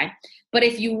do. Okay. But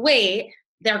if you wait,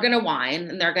 they're going to whine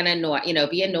and they're going to annoy, you know,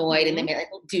 be annoyed and they may like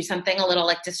do something a little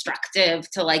like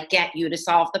destructive to like get you to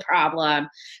solve the problem.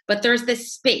 But there's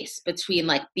this space between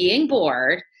like being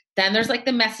bored, then there's like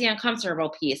the messy,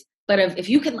 uncomfortable piece. But if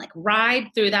you can like ride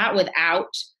through that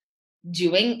without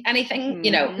doing anything,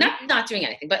 you know, not doing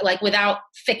anything, but like without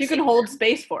fixing. You can hold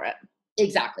space for it.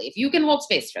 Exactly. If you can hold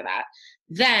space for that,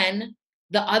 then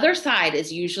the other side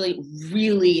is usually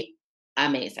really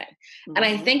amazing. And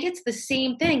I think it's the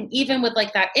same thing, even with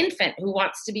like that infant who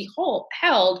wants to be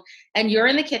held and you're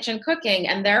in the kitchen cooking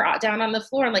and they're down on the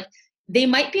floor and like, they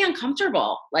might be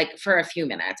uncomfortable like for a few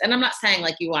minutes. And I'm not saying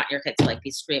like you want your kids to like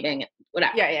be screaming,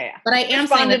 whatever. Yeah. But I am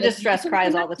saying that distress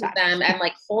cries all the time. Them and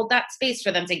like hold that space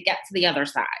for them to get to the other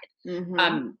side.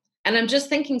 And I'm just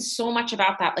thinking so much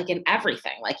about that, like in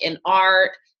everything, like in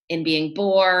art, in being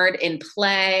bored, in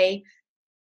play.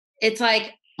 It's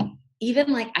like,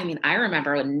 even like, I mean, I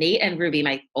remember when Nate and Ruby,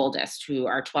 my oldest, who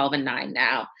are 12 and 9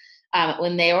 now,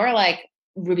 when they were like,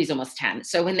 Ruby's almost 10.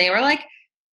 So when they were like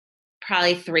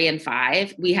probably 3 and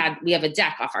 5, we have a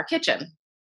deck off our kitchen.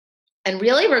 And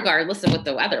really, regardless of what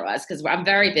the weather was, because I'm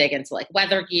very big into like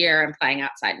weather gear and playing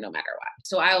outside no matter what.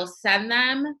 So I will send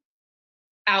them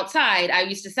outside. I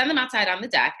used to send them outside on the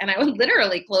deck, and I would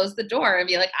literally close the door and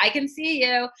be like, I can see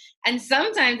you. And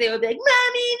sometimes they would be like,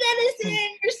 Mommy, Madison,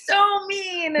 you're so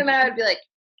mean. And I would be like,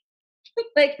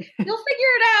 you'll figure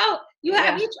it out. You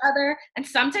have each other. And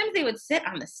sometimes they would sit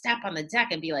on the step on the deck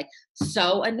and be like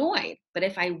so annoyed. But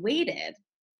if I waited,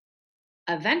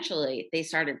 eventually they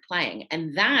started playing.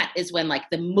 And that is when like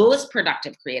the most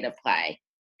productive creative play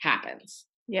happens.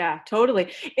 Yeah,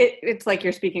 totally. It's like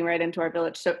you're speaking right into our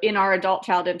village. So in our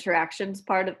adult-child interactions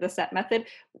part of the SET method,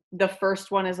 the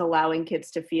first one is allowing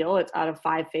kids to feel. It's out of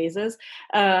 5 phases.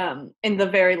 And the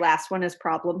very last one is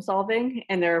problem solving.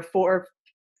 And there are 4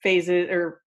 phases,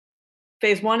 or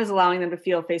phase 1 is allowing them to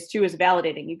feel. Phase 2 is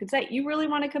validating. You can say, you really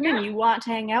want to come in. You want to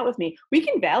hang out with me. We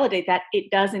can validate that. It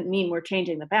doesn't mean we're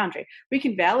changing the boundary. We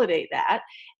can validate that.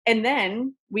 And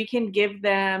then we can give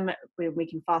them, we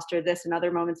can foster this in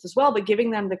other moments as well, but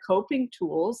giving them the coping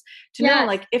tools to know,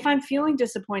 like, if I'm feeling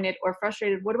disappointed or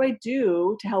frustrated, what do I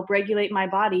do to help regulate my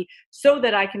body so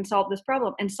that I can solve this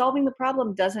problem? And solving the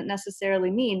problem doesn't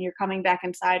necessarily mean you're coming back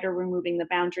inside or removing the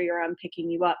boundary or I'm picking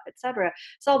you up, etc.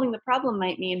 Solving the problem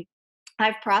might mean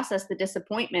I've processed the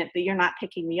disappointment that you're not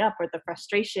picking me up, or the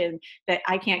frustration that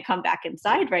I can't come back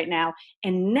inside right now.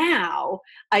 And now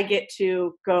I get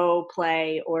to go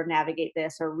play or navigate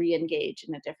this or re-engage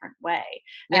in a different way.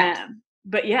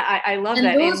 But yeah, I love that.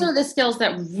 And those are the skills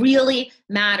that really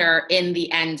matter in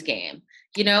the end game.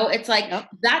 You know, it's like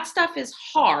that stuff is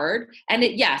hard. And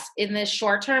yes, in the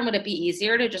short term, would it be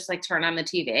easier to just like turn on the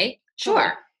TV?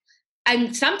 Sure.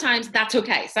 And sometimes that's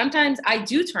okay. Sometimes I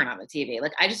do turn on the TV.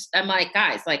 Like I'm like,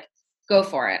 guys, like go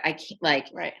for it. I can't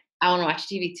I want to watch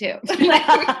TV too.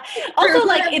 Also,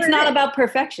 like, it's not about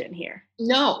perfection here.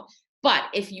 No, but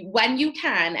when you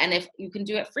can, and if you can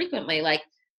do it frequently, like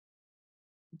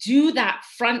do that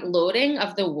front loading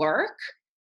of the work,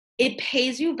 it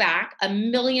pays you back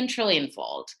 1,000,000 trillion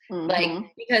fold. Like,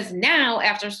 because now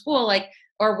after school, like,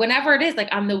 or whenever it is, like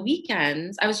on the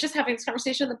weekends, I was just having this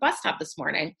conversation at the bus stop this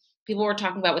morning. People were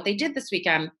talking about what they did this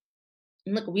weekend.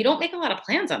 And look, we don't make a lot of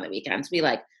plans on the weekends. We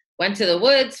like went to the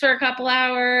woods for a couple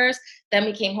hours. Then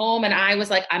we came home and I was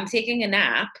like, I'm taking a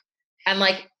nap. And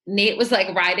like Nate was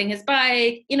like riding his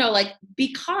bike, you know, like,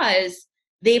 because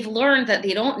they've learned that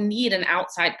they don't need an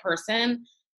outside person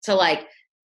to like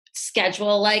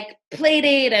schedule like play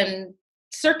date and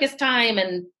circus time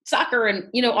and soccer and,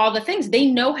 you know, all the things. They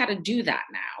know how to do that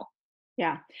now.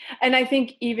 Yeah. And I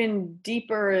think even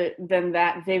deeper than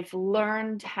that, they've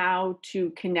learned how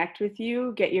to connect with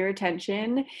you, get your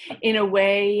attention in a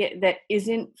way that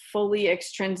isn't fully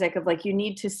extrinsic of like, you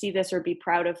need to see this or be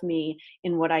proud of me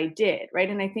in what I did. Right.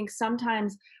 And I think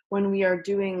sometimes when we are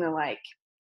doing the like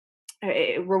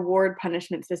reward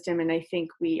punishment system, and I think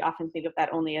we often think of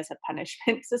that only as a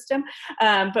punishment system,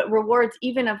 but rewards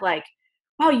even of like,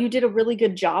 wow, you did a really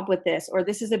good job with this, or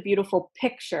this is a beautiful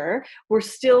picture. We're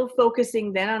still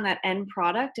focusing then on that end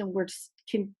product, and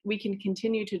we can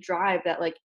continue to drive that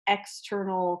like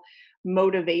external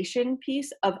motivation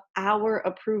piece of our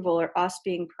approval or us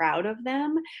being proud of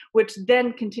them, which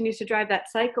then continues to drive that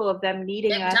cycle of them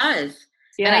needing us. It does.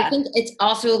 Yeah. And I think it's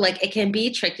also like, it can be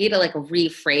tricky to like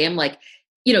reframe, like,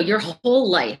 you know, your whole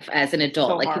life as an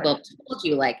adult, like people have told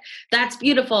you like, that's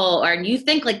beautiful. Or you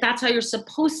think like, that's how you're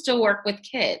supposed to work with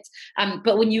kids.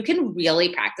 But when you can really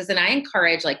practice, and I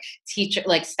encourage like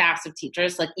staffs of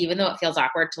teachers, like, even though it feels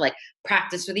awkward, to like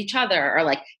practice with each other or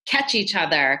like catch each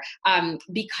other.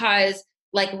 Because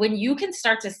like when you can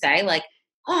start to say like,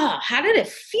 oh, how did it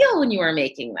feel when you were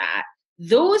making that?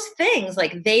 Those things,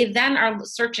 like they then are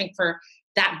searching for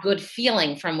that good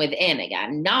feeling from within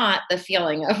again, not the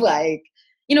feeling of like,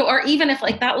 you know, or even if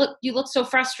like you look so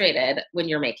frustrated when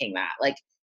you're making that, like,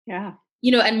 yeah,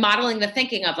 you know, and modeling the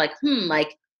thinking of like,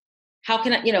 like, how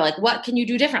can I, you know, like, what can you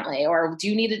do differently? Or do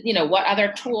you need to, you know, what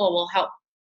other tool will help,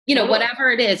 you know, whatever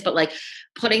it is, but like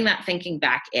putting that thinking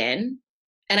back in.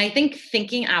 And I think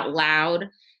thinking out loud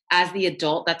as the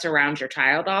adult that's around your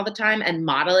child all the time and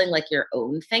modeling like your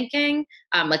own thinking.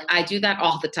 Like I do that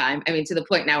all the time. I mean, to the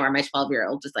point now where my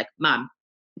 12-year-old is like, Mom,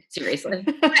 seriously.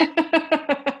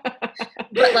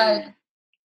 But like,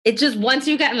 it just, once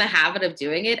you get in the habit of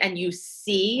doing it and you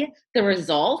see the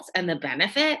results and the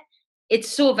benefit, it's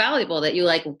so valuable that you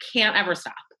like can't ever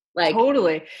stop. Like,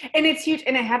 totally. And it's huge.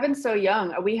 And it happens so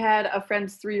young. We had a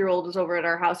friend's 3-year-old was over at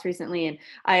our house recently, and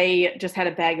I just had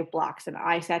a bag of blocks, and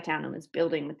I sat down and was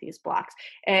building with these blocks.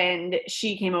 And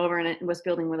she came over and was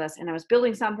building with us, and I was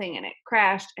building something and it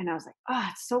crashed. And I was like, oh,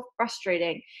 it's so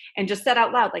frustrating. And just said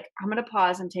out loud, like, I'm going to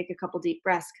pause and take a couple deep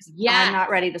breaths because I'm not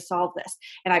ready to solve this.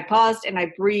 And I paused and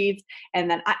I breathed. And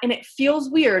then, and it feels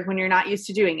weird when you're not used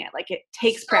to doing it. Like, it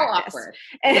takes so practice. Awkward.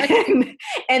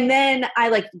 And then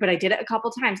but I did it a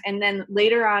couple times. And then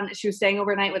later on, she was staying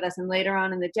overnight with us. And later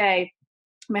on in the day,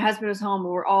 my husband was home.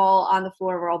 We're all on the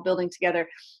floor. We're all building together.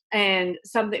 And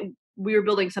we were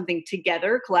building something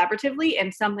together collaboratively,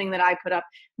 and something that I put up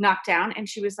knocked down. And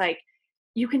she was like,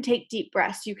 you can take deep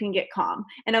breaths, you can get calm.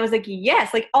 And I was like,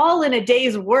 yes, like all in a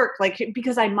day's work, like,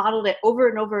 because I modeled it over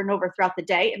and over and over throughout the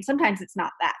day. And sometimes it's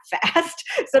not that fast.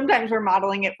 Sometimes we're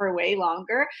modeling it for way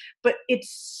longer, but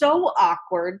it's so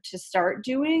awkward to start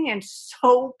doing and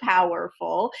so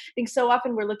powerful. I think so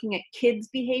often we're looking at kids'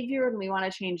 behavior and we want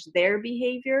to change their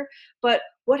behavior. But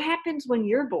what happens when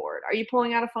you're bored? Are you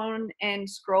pulling out a phone and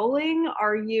scrolling?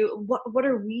 What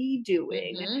are we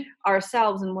doing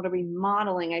ourselves, and what are we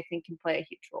modeling? I think can play a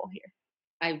huge role here.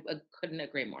 I couldn't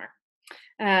agree more.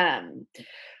 I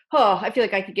feel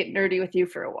like I could get nerdy with you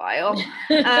for a while.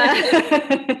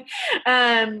 I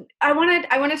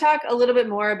want to talk a little bit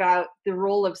more about the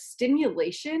role of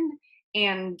stimulation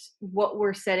and what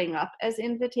we're setting up as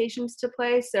invitations to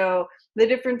play. So the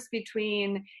difference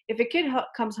between if a kid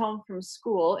comes home from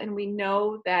school, and we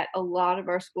know that a lot of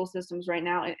our school systems right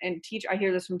now, and I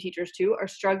hear this from teachers too, are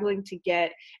struggling to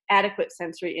get adequate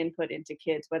sensory input into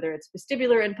kids, whether it's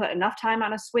vestibular input, enough time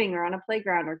on a swing or on a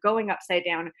playground or going upside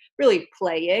down, really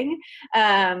playing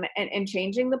and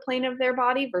changing the plane of their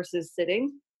body versus sitting.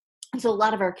 So a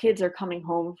lot of our kids are coming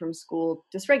home from school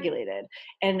dysregulated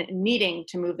and needing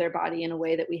to move their body in a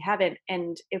way that we haven't.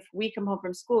 And if we come home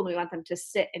from school and we want them to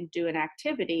sit and do an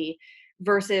activity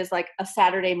versus like a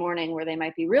Saturday morning where they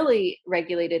might be really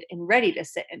regulated and ready to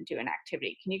sit and do an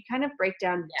activity, can you kind of break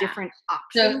down different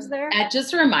options there? That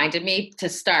just reminded me to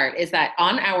start is that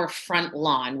on our front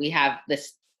lawn, we have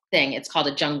this thing. It's called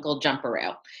a jungle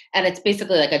jumperoo. And it's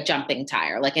basically like a jumping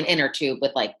tire, like an inner tube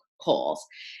with like holes.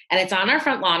 And it's on our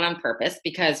front lawn on purpose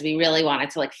because we really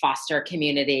wanted to like foster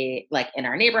community like in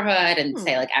our neighborhood and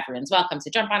say like everyone's welcome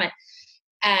to jump on it.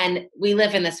 And we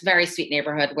live in this very sweet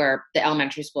neighborhood where the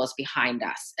elementary school is behind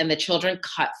us, and the children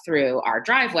cut through our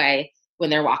driveway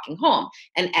when they're walking home.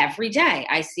 And every day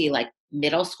I see like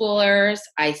middle schoolers,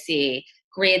 I see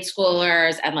grade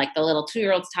schoolers, and like the little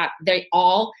 2-year-olds they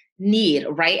all need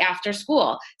right after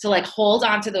school to like hold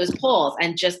onto those poles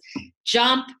and just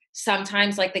jump.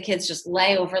 Sometimes like the kids just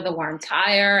lay over the warm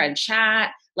tire and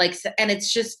chat, like, and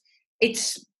it's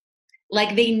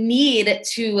like they need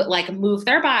to like move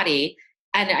their body.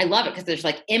 And I love it because there's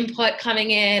like input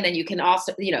coming in, and you can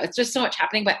also, it's just so much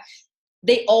happening, but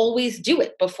they always do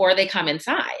it before they come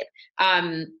inside.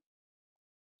 And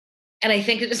I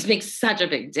think it just makes such a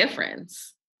big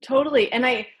difference. Totally.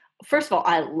 And first of all,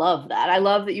 I love that. I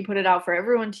love that you put it out for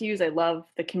everyone to use. I love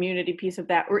the community piece of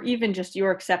that, or even just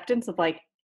your acceptance of like,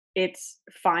 it's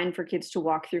fine for kids to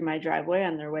walk through my driveway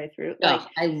on their way through. Like,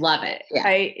 I love it.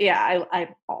 Yeah. I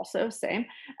also same.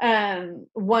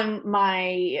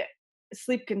 My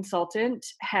sleep consultant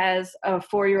has a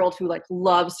 4-year-old who like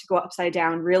loves to go upside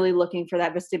down, really looking for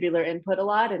that vestibular input a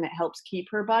lot, and it helps keep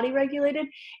her body regulated.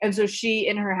 And so she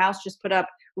in her house just put up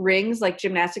rings, like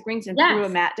gymnastic rings, and threw a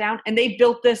mat down, and they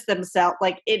built this themselves.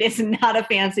 Like, it is not a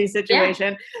fancy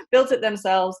situation. Built it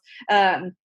themselves.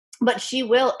 But she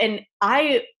will. And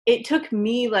it took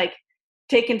me like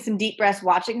taking some deep breaths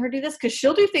watching her do this, because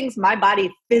she'll do things my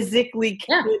body physically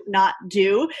could not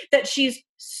do that she's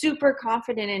super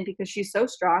confident in because she's so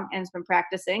strong and has been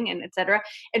practicing and et cetera.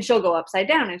 And she'll go upside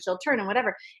down and she'll turn and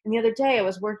whatever. And the other day I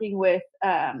was working with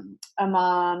a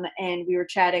mom, and we were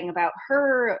chatting about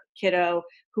her kiddo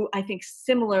who I think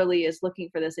similarly is looking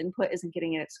for this input, isn't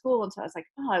getting it at school. And so I was like,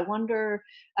 I wonder,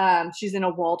 she's in a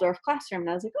Waldorf classroom. And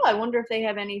I was like, I wonder if they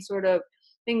have any sort of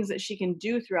things that she can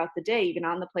do throughout the day, even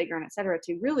on the playground, et cetera,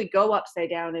 to really go upside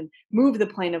down and move the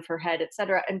plane of her head, et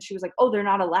cetera. And she was like, they're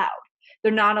not allowed.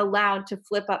 They're not allowed to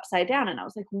flip upside down. And I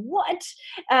was like, what?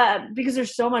 Because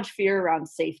there's so much fear around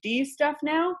safety stuff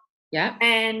now. Yeah.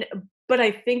 But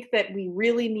I think that we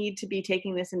really need to be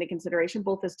taking this into consideration,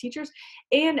 both as teachers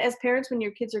and as parents, when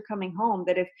your kids are coming home,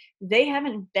 that if they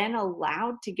haven't been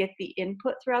allowed to get the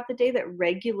input throughout the day that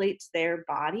regulates their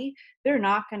body, they're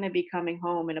not going to be coming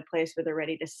home in a place where they're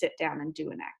ready to sit down and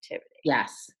do an activity.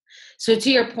 Yes. So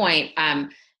to your point,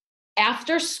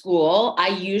 after school, I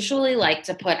usually like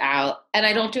to put out, and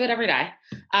I don't do it every day,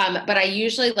 but I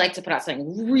usually like to put out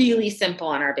something really simple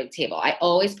on our big table. I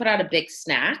always put out a big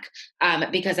snack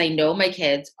because I know my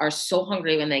kids are so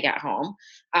hungry when they get home.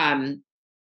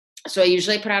 So I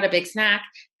usually put out a big snack,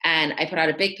 and I put out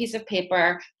a big piece of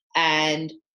paper,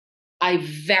 and I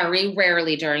very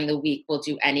rarely during the week will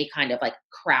do any kind of like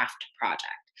craft project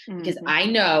because I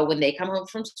know when they come home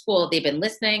from school, they've been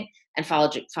listening and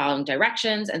following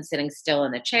directions and sitting still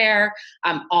in a chair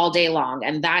all day long.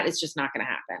 And that is just not going to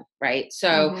happen. Right.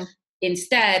 So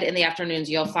instead, in the afternoons,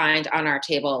 you'll find on our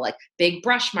table like big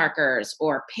brush markers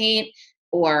or paint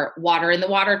or water in the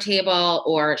water table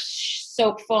or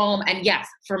soap foam. And yes,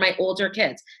 for my older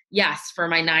kids, yes, for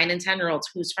my 9 and 10-year-olds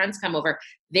whose friends come over,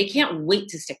 they can't wait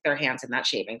to stick their hands in that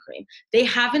shaving cream. They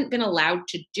haven't been allowed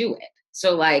to do it.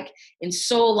 So like in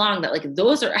so long that like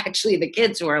those are actually the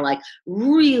kids who are like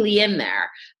really in there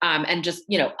and just,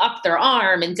 up their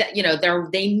arm and,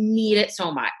 they need it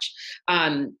so much.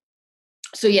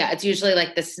 So yeah, it's usually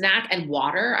like the snack and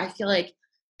water. I feel like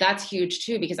that's huge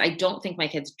too, because I don't think my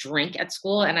kids drink at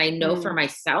school. And I know for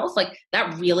myself, like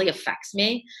that really affects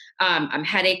me. I'm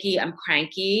headachy, I'm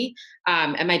cranky,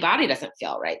 and my body doesn't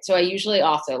feel right. So I usually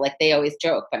also, like they always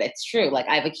joke, but it's true. Like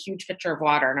I have a huge pitcher of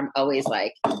water and I'm always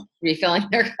like refilling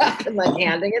their cup and like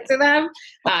handing it to them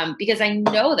because I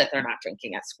know that they're not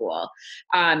drinking at school.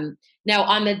 Now,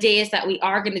 on the days that we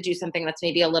are going to do something that's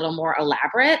maybe a little more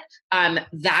elaborate,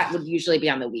 that would usually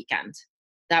be on the weekend.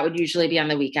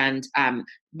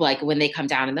 Like when they come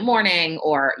down in the morning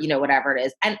or, whatever it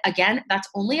is. And again, that's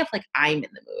only if like I'm in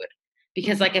the mood,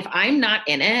 because like if I'm not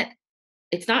in it,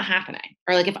 it's not happening.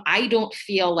 Or like if I don't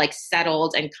feel like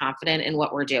settled and confident in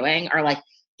what we're doing, or like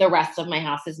the rest of my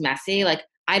house is messy, like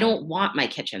I don't want my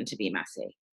kitchen to be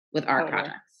messy with art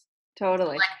projects.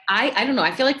 Totally. Like I don't know.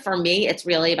 I feel like for me, it's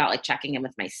really about like checking in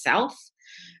with myself.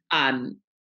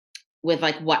 With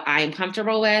like what I'm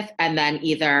comfortable with. And then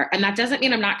and that doesn't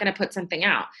mean I'm not going to put something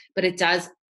out, but it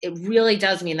really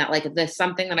does mean that like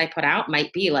something that I put out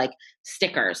might be like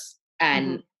stickers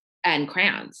and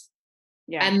crayons.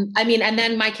 Yeah. And I mean, and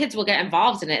then my kids will get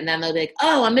involved in it and then they'll be like,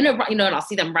 oh, I'm going to, and I'll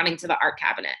see them running to the art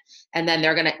cabinet and then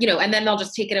they're going to, and then they'll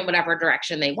just take it in whatever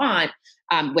direction they want,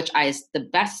 which is the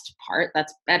best part.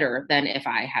 That's better than if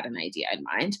I had an idea in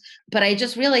mind. But I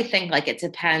just really think like it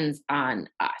depends on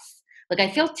us. Like, I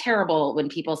feel terrible when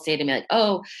people say to me like,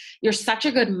 oh, you're such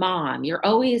a good mom. You're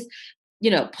always,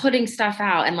 putting stuff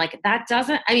out. And like, that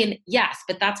doesn't, I mean, yes,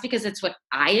 but that's because it's what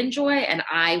I enjoy and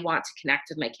I want to connect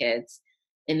with my kids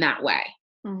in that way.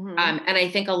 And I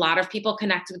think a lot of people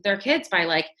connect with their kids by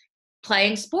like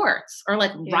playing sports or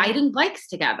like riding bikes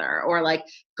together or like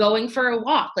going for a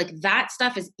walk. Like that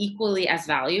stuff is equally as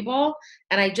valuable.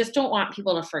 And I just don't want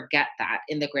people to forget that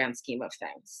in the grand scheme of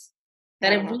things.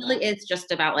 That it really is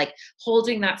just about like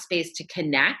holding that space to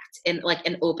connect in like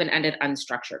an open-ended,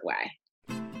 unstructured way.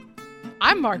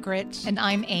 I'm Margaret. And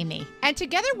I'm Amy. And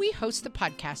together we host the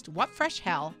podcast, What Fresh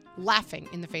Hell? Laughing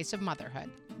in the Face of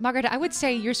Motherhood. Margaret, I would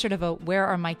say you're sort of a where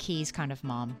are my keys kind of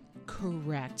mom.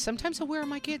 Correct. Sometimes a where are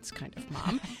my kids kind of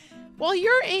mom. Well,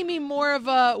 you're, Amy, more of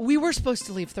a we were supposed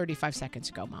to leave 35 seconds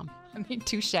ago, mom. I mean,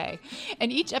 touche.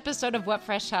 In each episode of What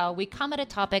Fresh Hell, we come at a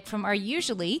topic from our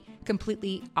usually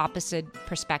completely opposite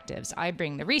perspectives. I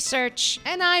bring the research.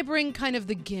 And I bring kind of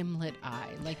the gimlet eye.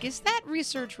 Like, is that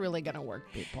research really going to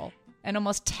work, people? And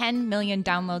almost 10 million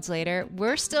downloads later,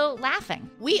 we're still laughing.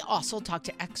 We also talk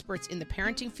to experts in the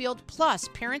parenting field, plus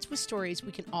parents with stories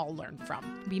we can all learn from.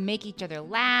 We make each other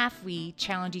laugh, we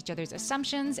challenge each other's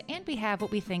assumptions, and we have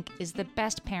what we think is the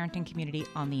best parenting community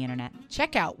on the internet.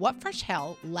 Check out What Fresh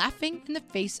Hell? Laughing in the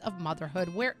Face of Motherhood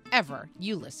wherever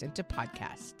you listen to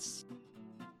podcasts.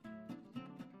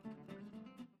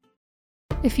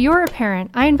 If you're a parent,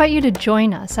 I invite you to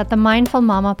join us at the Mindful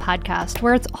Mama podcast,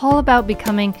 where it's all about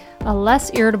becoming a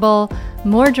less irritable,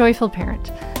 more joyful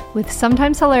parent. With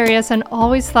sometimes hilarious and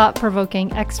always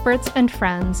thought-provoking experts and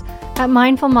friends, at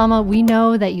Mindful Mama, we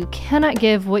know that you cannot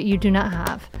give what you do not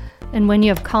have. And when you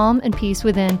have calm and peace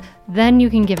within, then you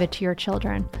can give it to your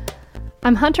children.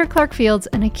 I'm Hunter Clark Fields,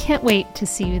 and I can't wait to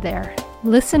see you there.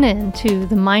 Listen in to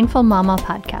the Mindful Mama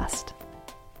podcast.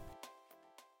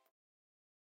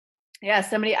 Yeah,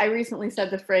 I recently said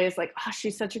the phrase like, oh,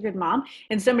 she's such a good mom.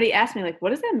 And somebody asked me like,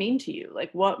 what does that mean to you? Like,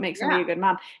 what makes somebody a good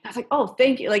mom? And I was like, oh,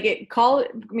 thank you. Like it called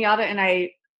me out of it. And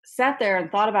I sat there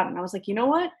and thought about it. And I was like, you know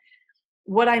what?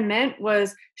 What I meant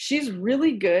was she's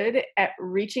really good at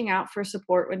reaching out for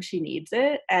support when she needs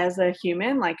it as a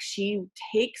human. Like she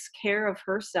takes care of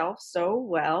herself so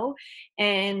well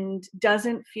and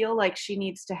doesn't feel like she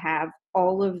needs to have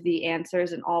all of the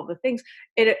answers and all the things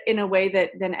in a way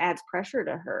that then adds pressure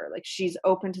to her. Like she's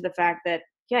open to the fact that,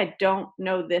 yeah, I don't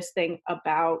know this thing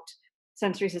about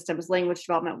sensory systems, language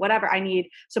development, whatever. I need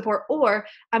support. Or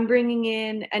I'm bringing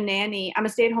in a nanny. I'm a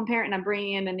stay-at-home parent and I'm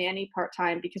bringing in a nanny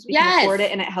part-time because we can afford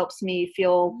it and it helps me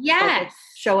feel like I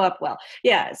show up well.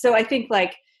 Yeah. So I think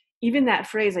like even that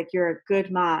phrase, like you're a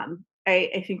good mom,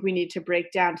 I think we need to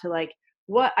break down to like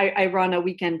what I run a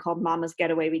weekend called Mama's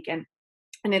Getaway Weekend.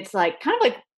 And it's like kind of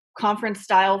like conference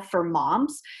style for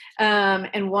moms.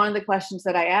 And one of the questions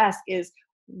that I ask is,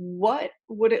 what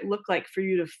would it look like for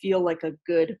you to feel like a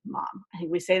good mom? I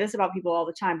think we say this about people all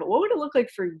the time, but what would it look like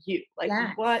for you?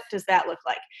 Like, what does that look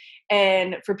like?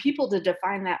 And for people to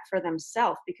define that for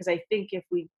themselves, because I think if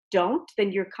we don't,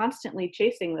 then you're constantly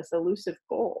chasing this elusive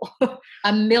goal.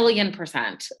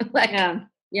 1,000,000%. Like,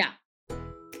 yeah.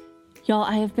 Y'all,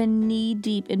 I have been knee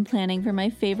deep in planning for my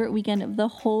favorite weekend of the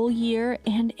whole year,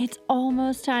 and it's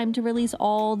almost time to release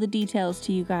all the details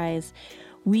to you guys.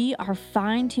 We are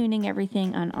fine-tuning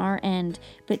everything on our end,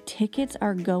 but tickets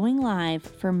are going live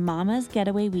for Mama's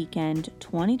Getaway Weekend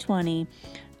 2020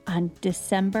 on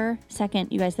December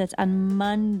 2nd. You guys, that's on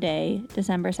Monday,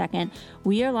 December 2nd.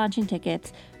 We are launching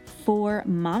tickets for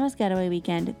Mama's Getaway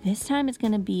Weekend. This time it's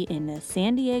going to be in the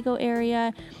San Diego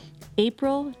area,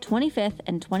 April 25th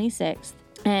and 26th.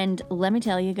 And let me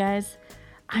tell you guys,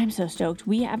 I'm so stoked.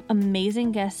 We have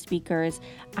amazing guest speakers.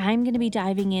 I'm going to be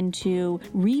diving into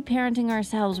reparenting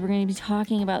ourselves. We're going to be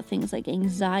talking about things like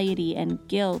anxiety and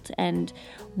guilt and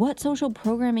what social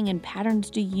programming and patterns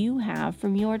do you have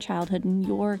from your childhood and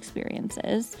your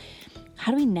experiences.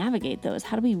 How do we navigate those?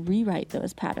 How do we rewrite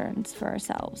those patterns for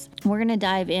ourselves? We're going to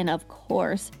dive in, of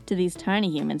course, to these tiny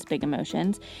humans' big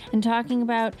emotions and talking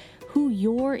about who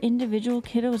your individual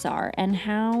kiddos are and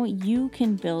how you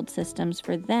can build systems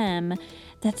for them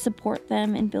that support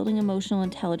them in building emotional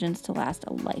intelligence to last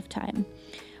a lifetime.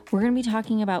 We're going to be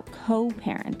talking about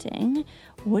co-parenting.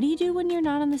 What do you do when you're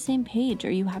not on the same page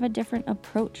or you have a different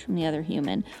approach from the other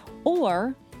human?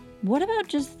 Or what about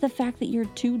just the fact that you're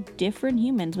two different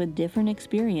humans with different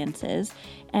experiences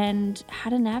and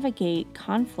how to navigate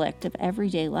conflict of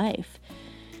everyday life?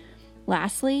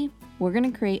 Lastly, we're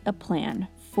going to create a plan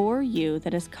for you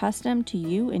that is custom to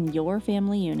you and your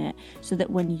family unit so that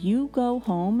when you go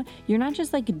home, you're not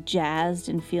just like jazzed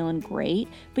and feeling great,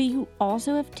 but you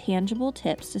also have tangible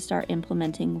tips to start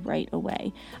implementing right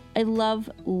away. I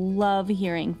love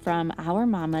hearing from our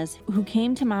mamas who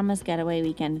came to Mama's Getaway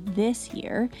Weekend this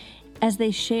year as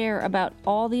they share about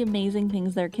all the amazing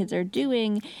things their kids are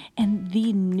doing and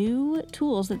the new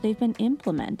tools that they've been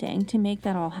implementing to make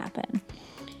that all happen.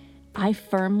 I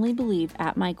firmly believe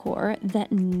at my core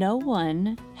that no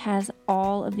one has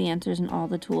all of the answers and all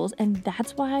the tools, and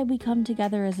that's why we come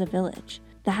together as a village.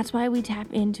 That's why we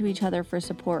tap into each other for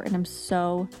support, and I'm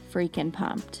so freaking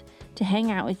pumped to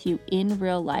hang out with you in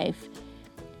real life.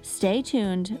 Stay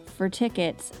tuned for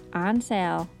tickets on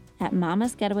sale at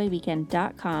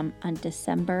mamasgetawayweekend.com on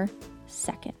December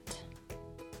 2nd.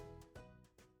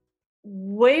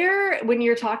 When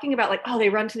you're talking about like, oh, they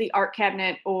run to the art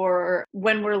cabinet, or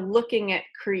when we're looking at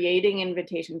creating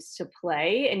invitations to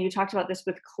play, and you talked about this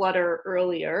with clutter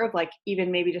earlier of like,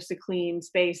 even maybe just a clean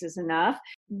space is enough.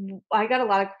 I got a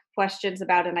lot of questions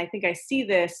about, and I think I see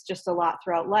this just a lot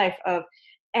throughout life, of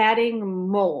adding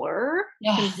more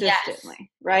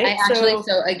consistently, right?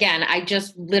 So again, I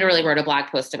just literally wrote a blog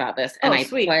post about this, and I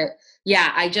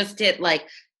just did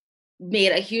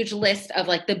made a huge list of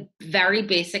like the very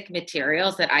basic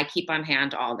materials that I keep on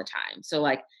hand all the time. So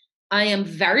like, I am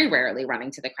very rarely running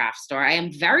to the craft store. I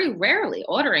am very rarely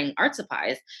ordering art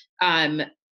supplies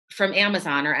from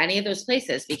Amazon or any of those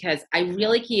places, because I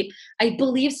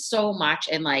believe so much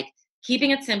in like keeping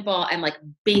it simple and like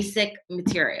basic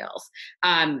materials.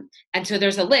 And so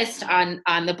there's a list on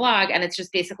the blog, and it's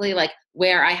just basically like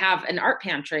where I have an art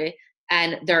pantry,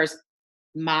 and there's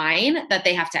mine that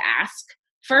they have to ask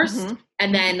first.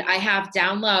 And then I have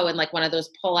down low in like one of those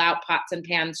pull out pots and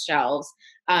pans shelves,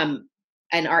 an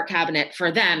art cabinet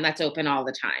for them that's open all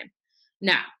the time.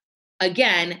 Now,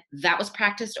 again, that was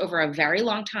practiced over a very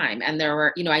long time. And there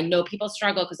were, I know people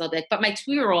struggle because they'll be like, but my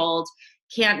 2-year-old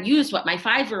can't use what my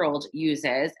 5-year-old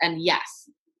uses. And yes,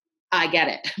 I get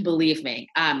it. Believe me.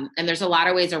 And there's a lot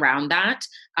of ways around that.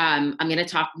 I'm going to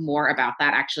talk more about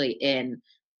that actually in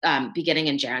beginning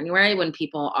in January, when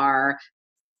people are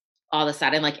all of a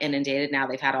sudden like inundated. Now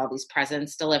they've had all these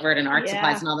presents delivered and art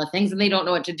supplies Yeah. and all the things, and they don't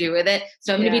know what to do with it.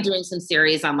 So I'm going to be doing some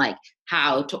series on like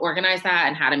how to organize that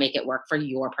and how to make it work for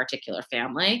your particular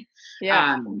family.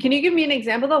 Yeah. Can you give me an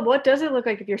example though? What does it look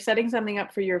like if you're setting something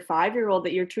up for your 5-year-old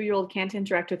that your 2-year-old can't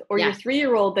interact with, or your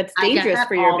 3-year-old that's dangerous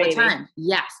for your baby? Time.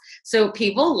 Yes. So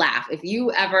people laugh. If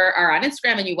you ever are on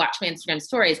Instagram and you watch my Instagram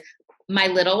stories, my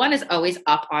little one is always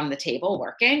up on the table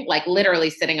working, like literally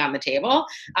sitting on the table,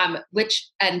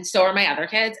 and so are my other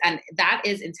kids. And that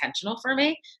is intentional for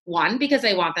me. One, because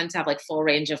I want them to have like full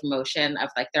range of motion of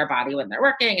like their body when they're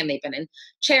working and they've been in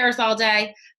chairs all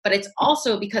day. But it's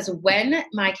also because when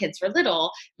my kids were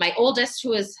little, my oldest,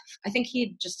 who was, I think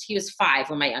he was 5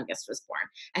 when my youngest was born,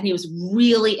 and he was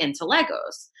really into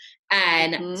Legos.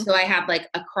 And so I had like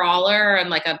a crawler and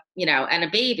like and a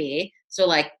baby. So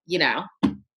like,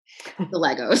 the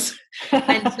Legos.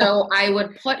 And so I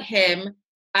would let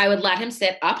him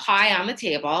sit up high on the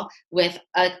table with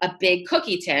a big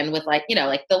cookie tin with like,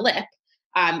 like the lip,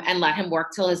 and let him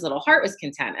work till his little heart was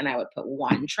content. And I would put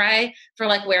one tray for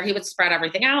like where he would spread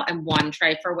everything out and one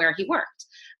tray for where he worked.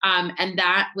 And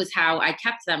that was how I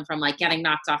kept them from like getting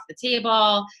knocked off the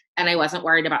table. And I wasn't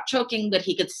worried about choking, but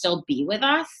he could still be with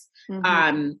us.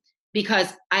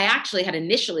 Because I actually had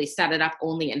initially set it up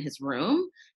only in his room.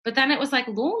 But then it was like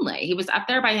lonely. He was up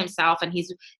there by himself, and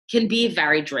can be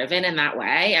very driven in that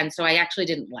way. And so I actually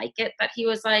didn't like it that he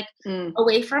was like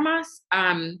away from us.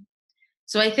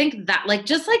 So I think that like,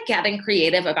 just like getting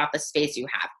creative about the space you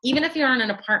have, even if you're in an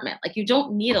apartment, like you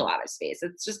don't need a lot of space.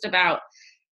 It's just about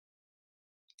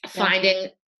finding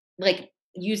like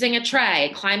using a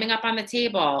tray, climbing up on the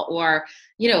table, or,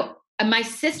 and my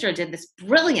sister did this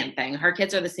brilliant thing. Her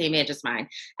kids are the same age as mine,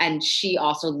 and she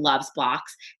also loves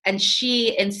blocks. And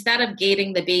she, instead of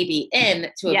gating the baby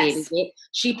in to a baby gate,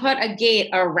 she put a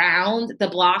gate around the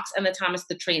blocks and the Thomas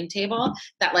the Train table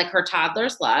that like her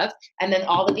toddlers love, and then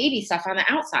all the baby stuff on the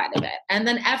outside of it. And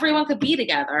then everyone could be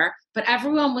together, but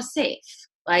everyone was safe.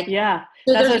 Like, so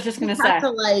that's what I was just going to say. That's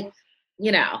what I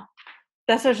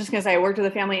was just going to say. I worked with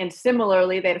a family, and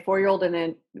similarly, they had a 4-year-old, and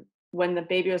then when the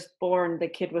baby was born, the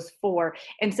kid was 4.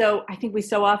 And so I think we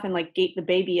so often like gate the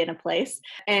baby in a place,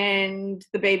 and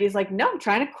the baby's like, no, I'm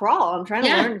trying to crawl. I'm trying to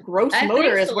learn gross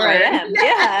motor is where I am.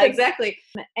 Yeah, exactly.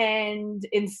 And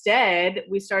instead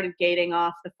we started gating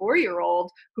off the 4-year-old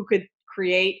who could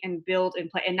create and build and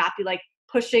play and not be like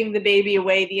pushing the baby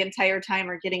away the entire time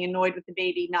or getting annoyed with the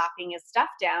baby knocking his stuff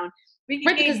down.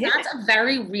 Because that's a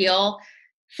very real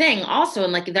thing also.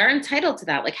 And like, they're entitled to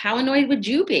that. Like, how annoyed would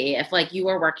you be if like you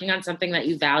were working on something that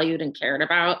you valued and cared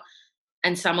about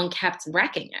and someone kept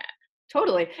wrecking it?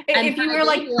 Totally. And if you were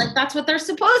like that's what they're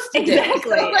supposed to do.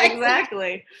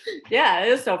 Exactly. Yeah, it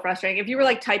is so frustrating. If you were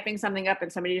like typing something up and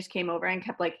somebody just came over and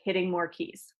kept like hitting more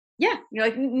keys. Yeah. You're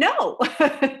like, no.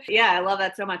 Yeah, I love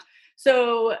that so much.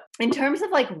 So in terms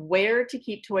of like where to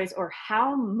keep toys or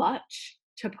how much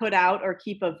to put out or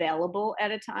keep available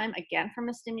at a time, again, from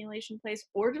a stimulation place,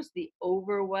 or just the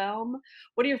overwhelm,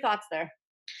 what are your thoughts there?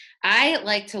 I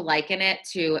like to liken it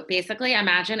to basically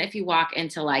imagine if you walk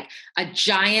into like a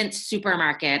giant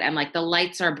supermarket and like the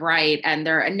lights are bright and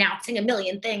they're announcing a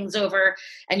million things over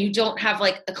and you don't have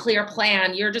like a clear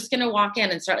plan. You're just going to walk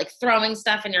in and start like throwing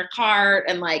stuff in your cart,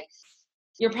 and like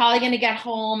you're probably going to get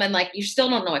home and like you still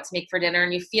don't know what to make for dinner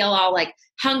and you feel all like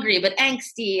hungry but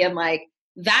angsty, and like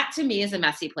that to me is a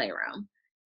messy playroom.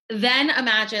 Then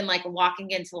imagine like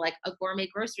walking into like a gourmet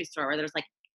grocery store where there's like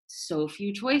so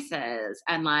few choices,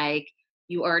 and like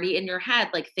you already in your head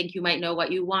like think you might know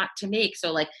what you want to make,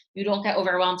 so like you don't get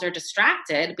overwhelmed or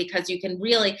distracted because you can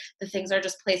really, the things are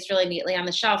just placed really neatly on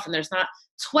the shelf, and there's not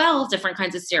 12 different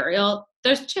kinds of cereal,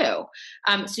 there's 2.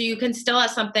 So you can still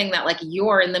have something that like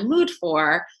you're in the mood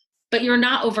for, but you're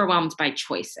not overwhelmed by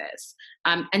choices.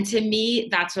 And to me,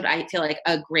 that's what I feel like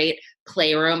a great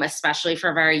playroom, especially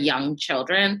for very young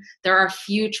children. There are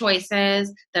few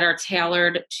choices that are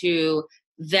tailored to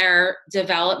their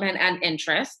development and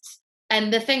interests.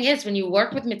 And the thing is, when you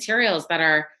work with materials that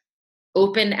are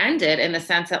open-ended in the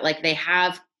sense that like they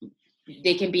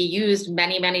can be used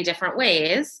many, many different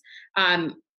ways,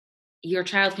 your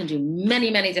child can do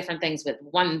many, many different things with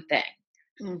one thing.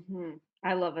 Mm-hmm.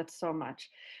 I love it so much.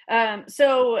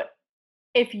 So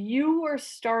if you were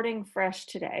starting fresh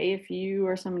today, if you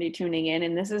are somebody tuning in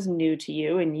and this is new to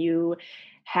you and you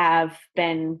have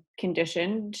been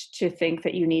conditioned to think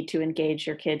that you need to engage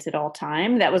your kids at all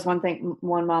time. That was one thing.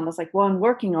 One mom was like, well, I'm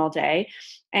working all day.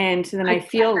 And so then I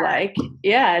feel like,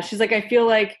 she's like, I feel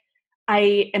like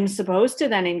I am supposed to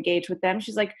then engage with them.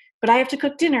 She's like, but I have to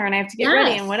cook dinner and I have to get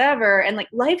ready and whatever. And like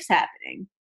life's happening.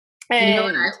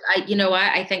 And you know what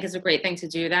I think is a great thing to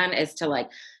do then is to like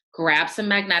grab some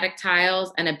magnetic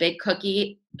tiles and a big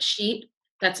cookie sheet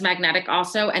that's magnetic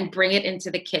also, and bring it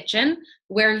into the kitchen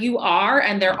where you are,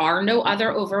 and there are no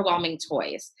other overwhelming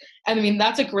toys. I mean,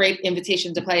 that's a great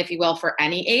invitation to play, if you will, for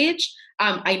any age.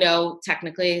 I know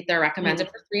technically they're recommended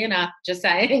for 3 and up, just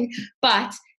saying,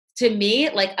 but to me,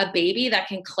 like a baby that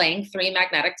can clang 3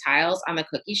 magnetic tiles on the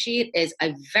cookie sheet is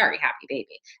a very happy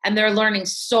baby. And they're learning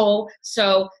so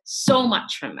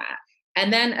much from that.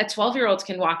 And then a 12-year-old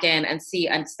can walk in and see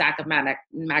a stack of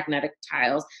magnetic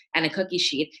tiles and a cookie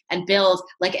sheet and build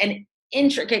like an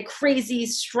intricate, crazy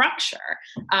structure.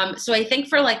 So I think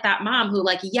for like that mom who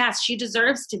like, yes, she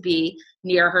deserves to be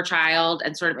near her child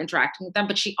and sort of interacting with them,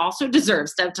 but she also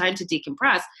deserves to have time to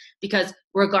decompress, because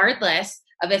regardless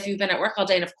of if you've been at work all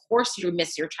day, and of course you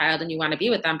miss your child and you want to be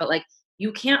with them, but like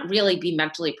you can't really be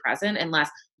mentally present unless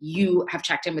you have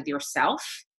checked in with yourself.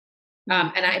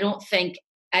 And I don't think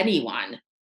anyone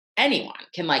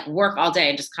can like work all day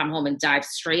and just come home and dive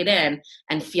straight in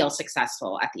and feel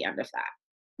successful at the end of that.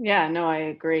 Yeah, no, I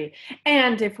agree.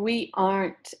 And if we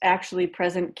aren't actually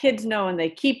present, kids know, and they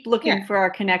keep looking for our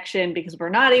connection because we're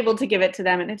not able to give it to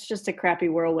them. And it's just a crappy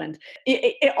whirlwind.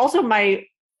 Also, my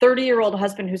 30-year-old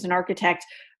husband, who's an architect,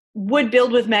 would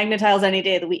build with Magnetiles any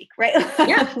day of the week, right?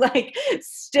 Yeah. Like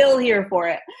still here for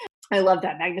it. I love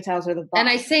that. Magnetiles are the best. And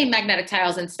I say magnetic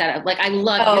tiles instead of like, I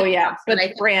love. Oh yeah, but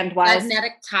brand wise,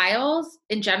 magnetic tiles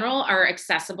in general are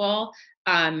accessible,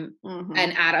 and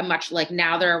at a much, like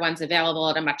now there are ones available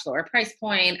at a much lower price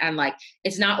point, and like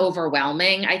it's not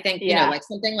overwhelming. I think you know, like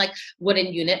something like wooden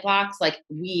unit blocks, like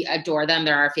we adore them;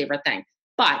 they're our favorite thing.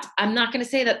 But I'm not going to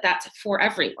say that that's for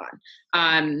everyone.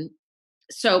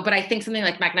 But I think something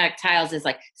like magnetic tiles is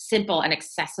like simple and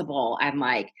accessible, and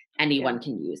like anyone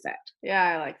can use it. Yeah,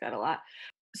 I like that a lot.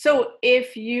 So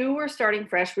if you were starting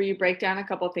fresh, will you break down a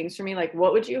couple of things for me? Like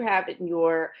what would you have in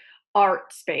your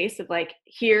art space of like,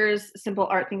 here's simple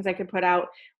art things I could put out?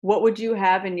 What would you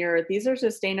have in your, these are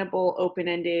sustainable,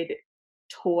 open-ended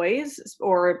toys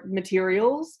or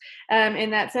materials, in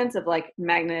that sense of like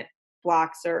magnet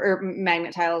blocks or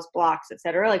magnet tiles, blocks,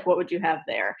 etc.? Like what would you have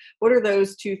there? What are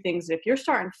those 2 things if you're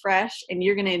starting fresh and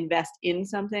you're going to invest in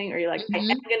something, or you're like, I am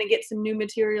going to get some new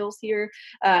materials here?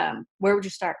 Where would you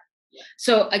start?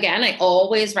 So again, I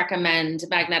always recommend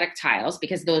magnetic tiles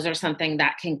because those are something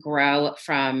that can grow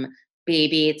from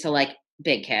baby to like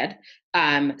big kid.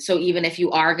 So even if you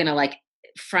are going to like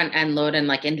front end load and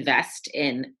like invest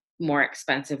in more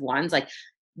expensive ones, like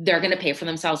they're going to pay for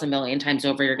themselves a million times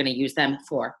over. You're going to use them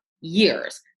for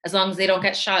years, as long as they don't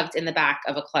get shoved in the back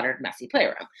of a cluttered, messy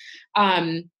playroom.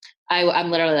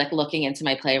 I'm literally like looking into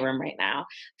my playroom right now.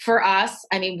 For us,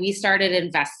 I mean, we started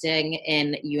investing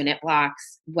in unit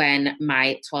blocks when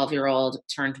my 12-year-old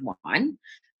turned 1.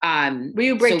 Will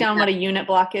you break down what a unit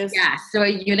block is? Yeah. So a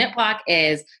unit block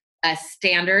is a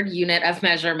standard unit of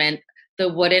measurement,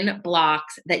 the wooden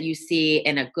blocks that you see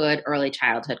in a good early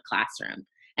childhood classroom.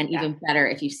 And even better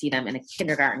if you see them in a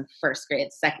kindergarten, first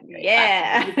grade, second grade.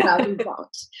 Yeah. You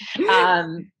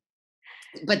won't.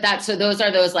 But so those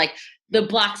are those like the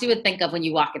blocks you would think of when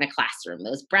you walk in a classroom,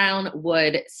 those brown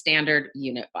wood standard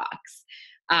unit blocks.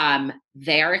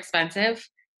 They are expensive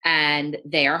and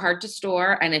they are hard to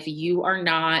store. And if you are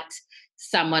not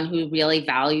someone who really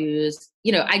values,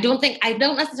 you know, I don't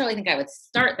necessarily think I would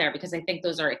start there, because I think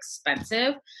those are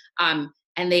expensive.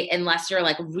 And unless you're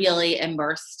like really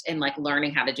immersed in like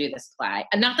learning how to do this play,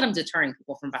 and not that I'm deterring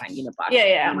people from buying unit blocks.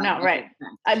 Yeah, no, right.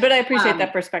 But I appreciate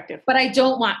that perspective. But I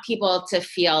don't want people to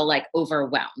feel like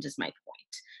overwhelmed is my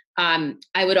point.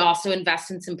 I would also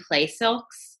invest in some play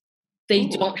silks. They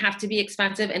don't have to be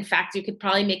expensive. In fact, you could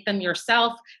probably make them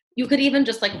yourself. You could even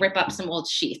just like rip up some old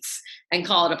sheets and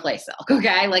call it a play silk.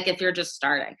 Okay. Like if you're just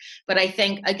starting. But I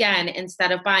think again,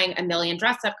 instead of buying a million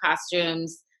dress up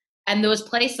costumes, and those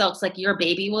play silks like your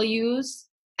baby will use.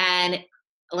 And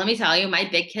let me tell you, my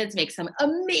big kids make some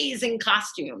amazing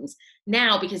costumes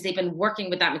now because they've been working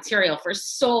with that material for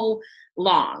so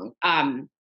long.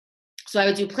 So I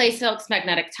would do play silks,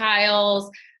 magnetic tiles.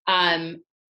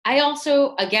 I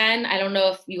also, again, I don't know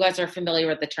if you guys are familiar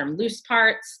with the term loose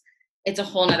parts. It's a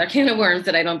whole nother can of worms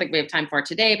that I don't think we have time for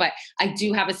today, but I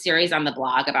do have a series on the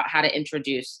blog about how to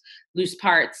introduce loose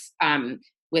parts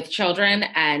with children.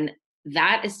 And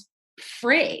that is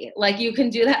free. Like you can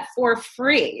do that for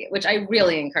free, which I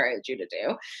really encourage you to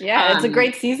do. Yeah, it's a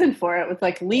great season for it with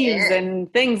like leaves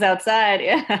and things outside.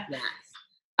 Yeah.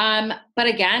 Yes. But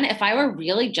again, if I were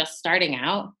really just starting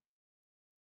out,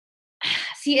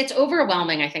 see, it's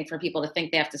overwhelming, I think, for people to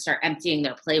think they have to start emptying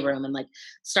their playroom and like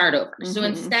start over. So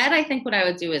instead, I think what I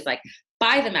would do is like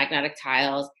buy the magnetic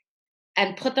tiles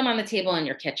and put them on the table in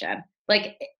your kitchen.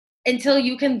 Like until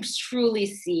you can truly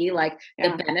see like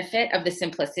the benefit of the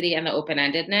simplicity and the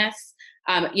open-endedness,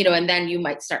 and then you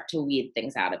might start to weed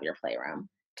things out of your playroom.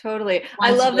 Totally.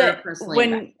 I love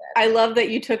that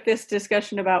you took this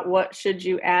discussion about what should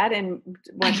you add and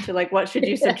went to like, what should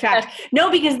you subtract? No,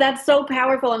 because that's so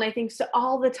powerful. And I think so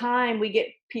all the time we get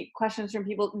questions from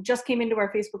people. Just came into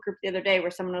our Facebook group the other day where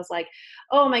someone was like,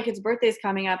 oh, my kid's birthday is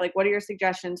coming up. Like, what are your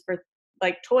suggestions for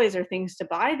like toys or things to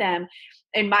buy them?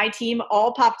 And my team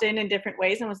all popped in different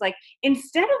ways and was like,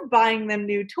 instead of buying them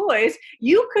new toys,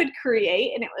 you could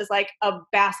create, and it was like a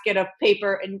basket of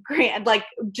paper and like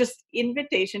just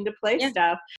invitation to play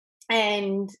stuff.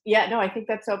 And I think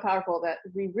that's so powerful that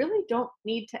we really don't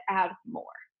need to add more.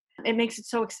 It makes it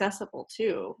so accessible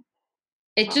too.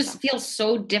 It just feels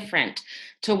so different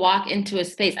to walk into a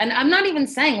space. And I'm not even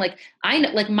saying like, I know,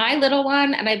 like my little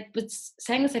one, and I was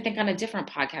saying this, I think on a different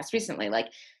podcast recently, like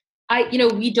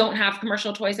we don't have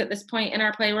commercial toys at this point in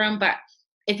our playroom, but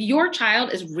if your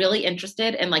child is really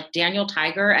interested in like Daniel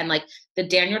Tiger and like the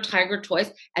Daniel Tiger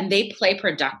toys and they play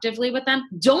productively with them,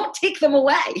 don't take them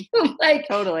away. Like,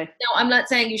 totally. No, I'm not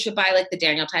saying you should buy like the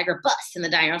Daniel Tiger bus and the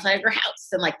Daniel Tiger house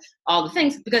and like all the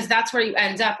things, because that's where you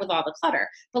end up with all the clutter.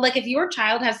 But like if your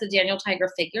child has the Daniel Tiger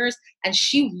figures and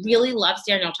she really loves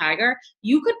Daniel Tiger,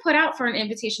 you could put out for an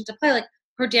invitation to play like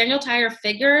her Daniel Tiger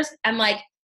figures and like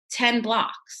 10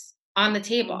 blocks on the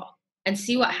table and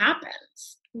see what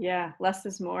happens. Yeah, less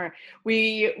is more.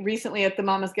 We recently at the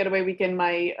Mama's Getaway weekend,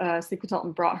 my sleep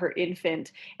consultant brought her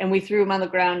infant and we threw him on the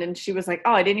ground and she was like,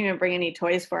 oh, I didn't even bring any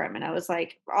toys for him. And I was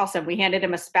like, awesome. We handed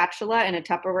him a spatula and a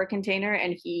Tupperware container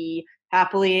and he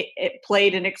happily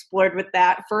played and explored with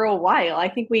that for a while. I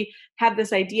think we have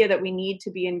this idea that we need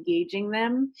to be engaging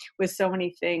them with so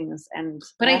many things.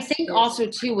 But I think also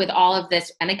too with all of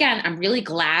this, and again, I'm really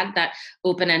glad that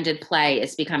open-ended play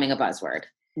is becoming a buzzword.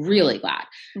 Really glad.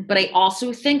 But I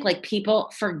also think like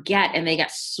people forget and they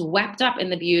get swept up in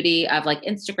the beauty of like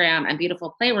Instagram and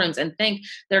beautiful playrooms and think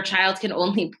their child can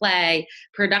only play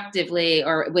productively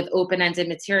or with open-ended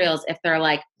materials if they're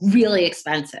like really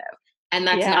expensive. And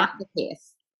that's not the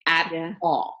case at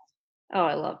all. Oh,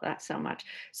 I love that so much.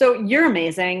 So you're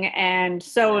amazing and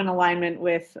so in alignment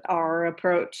with our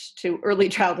approach to early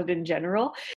childhood in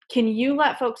general. Can you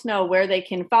let folks know where they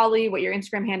can follow you, what your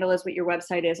Instagram handle is, what your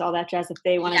website is, all that jazz, if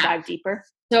they want to dive deeper?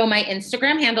 So my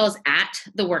Instagram handle is at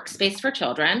the Workspace for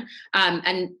Children.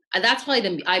 And that's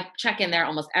probably I check in there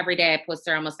almost every day. I post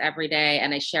there almost every day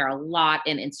and I share a lot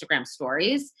in Instagram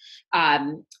stories.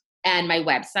 And my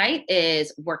website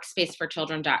is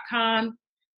workspaceforchildren.com.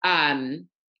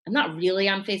 I'm not really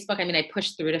on Facebook. I mean, I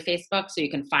push through to Facebook so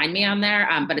you can find me on there,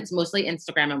 but it's mostly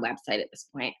Instagram and website at this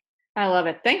point. I love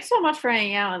it. Thanks so much for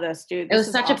hanging out with us, dude. It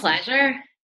was such a pleasure.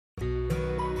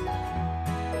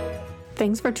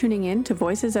 Thanks for tuning in to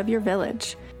Voices of Your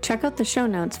Village. Check out the show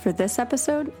notes for this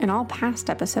episode and all past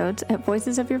episodes at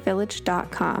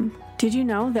voicesofyourvillage.com. Did you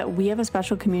know that we have a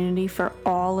special community for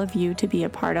all of you to be a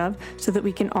part of so that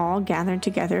we can all gather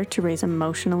together to raise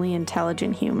emotionally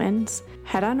intelligent humans?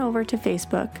 Head on over to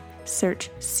Facebook, search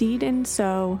Seed and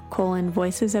Sow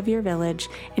Voices of Your Village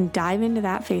and dive into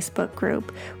that Facebook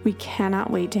group. We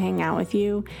cannot wait to hang out with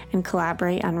you and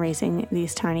collaborate on raising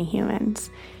these tiny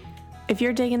humans. If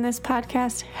you're digging this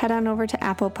podcast, head on over to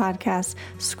Apple Podcasts,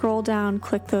 scroll down,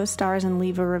 click those stars, and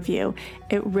leave a review.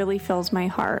 It really fills my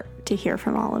heart to hear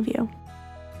from all of you.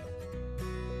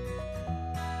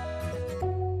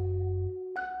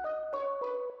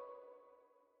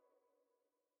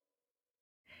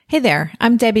 Hey there,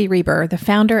 I'm Debbie Reber, the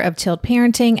founder of Tilt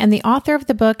Parenting and the author of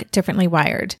the book Differently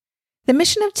Wired. The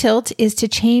mission of Tilt is to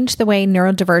change the way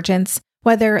neurodivergence,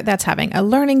 whether that's having a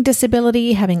learning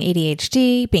disability, having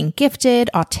ADHD, being gifted,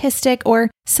 autistic,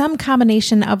 or some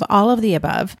combination of all of the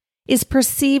above, is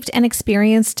perceived and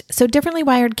experienced so differently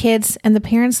wired kids and the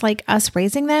parents like us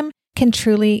raising them can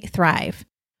truly thrive.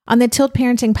 On the Tilt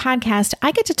Parenting podcast,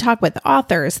 I get to talk with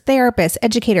authors, therapists,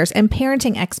 educators, and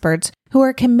parenting experts who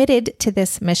are committed to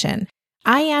this mission.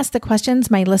 I ask the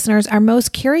questions my listeners are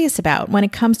most curious about when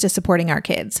it comes to supporting our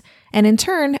kids. And in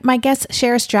turn, my guests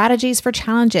share strategies for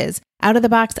challenges,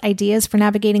 out-of-the-box ideas for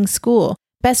navigating school,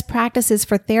 best practices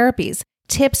for therapies,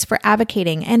 tips for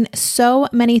advocating, and so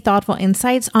many thoughtful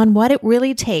insights on what it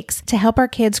really takes to help our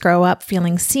kids grow up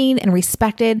feeling seen and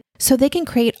respected so they can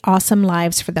create awesome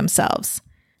lives for themselves.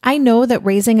 I know that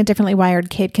raising a differently wired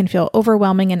kid can feel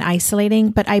overwhelming and isolating,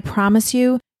 but I promise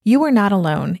you, you are not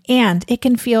alone, and it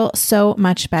can feel so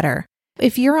much better.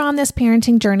 If you're on this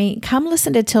parenting journey, come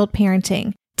listen to Tilt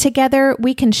Parenting. Together,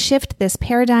 we can shift this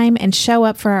paradigm and show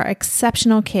up for our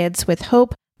exceptional kids with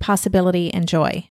hope, possibility, and joy.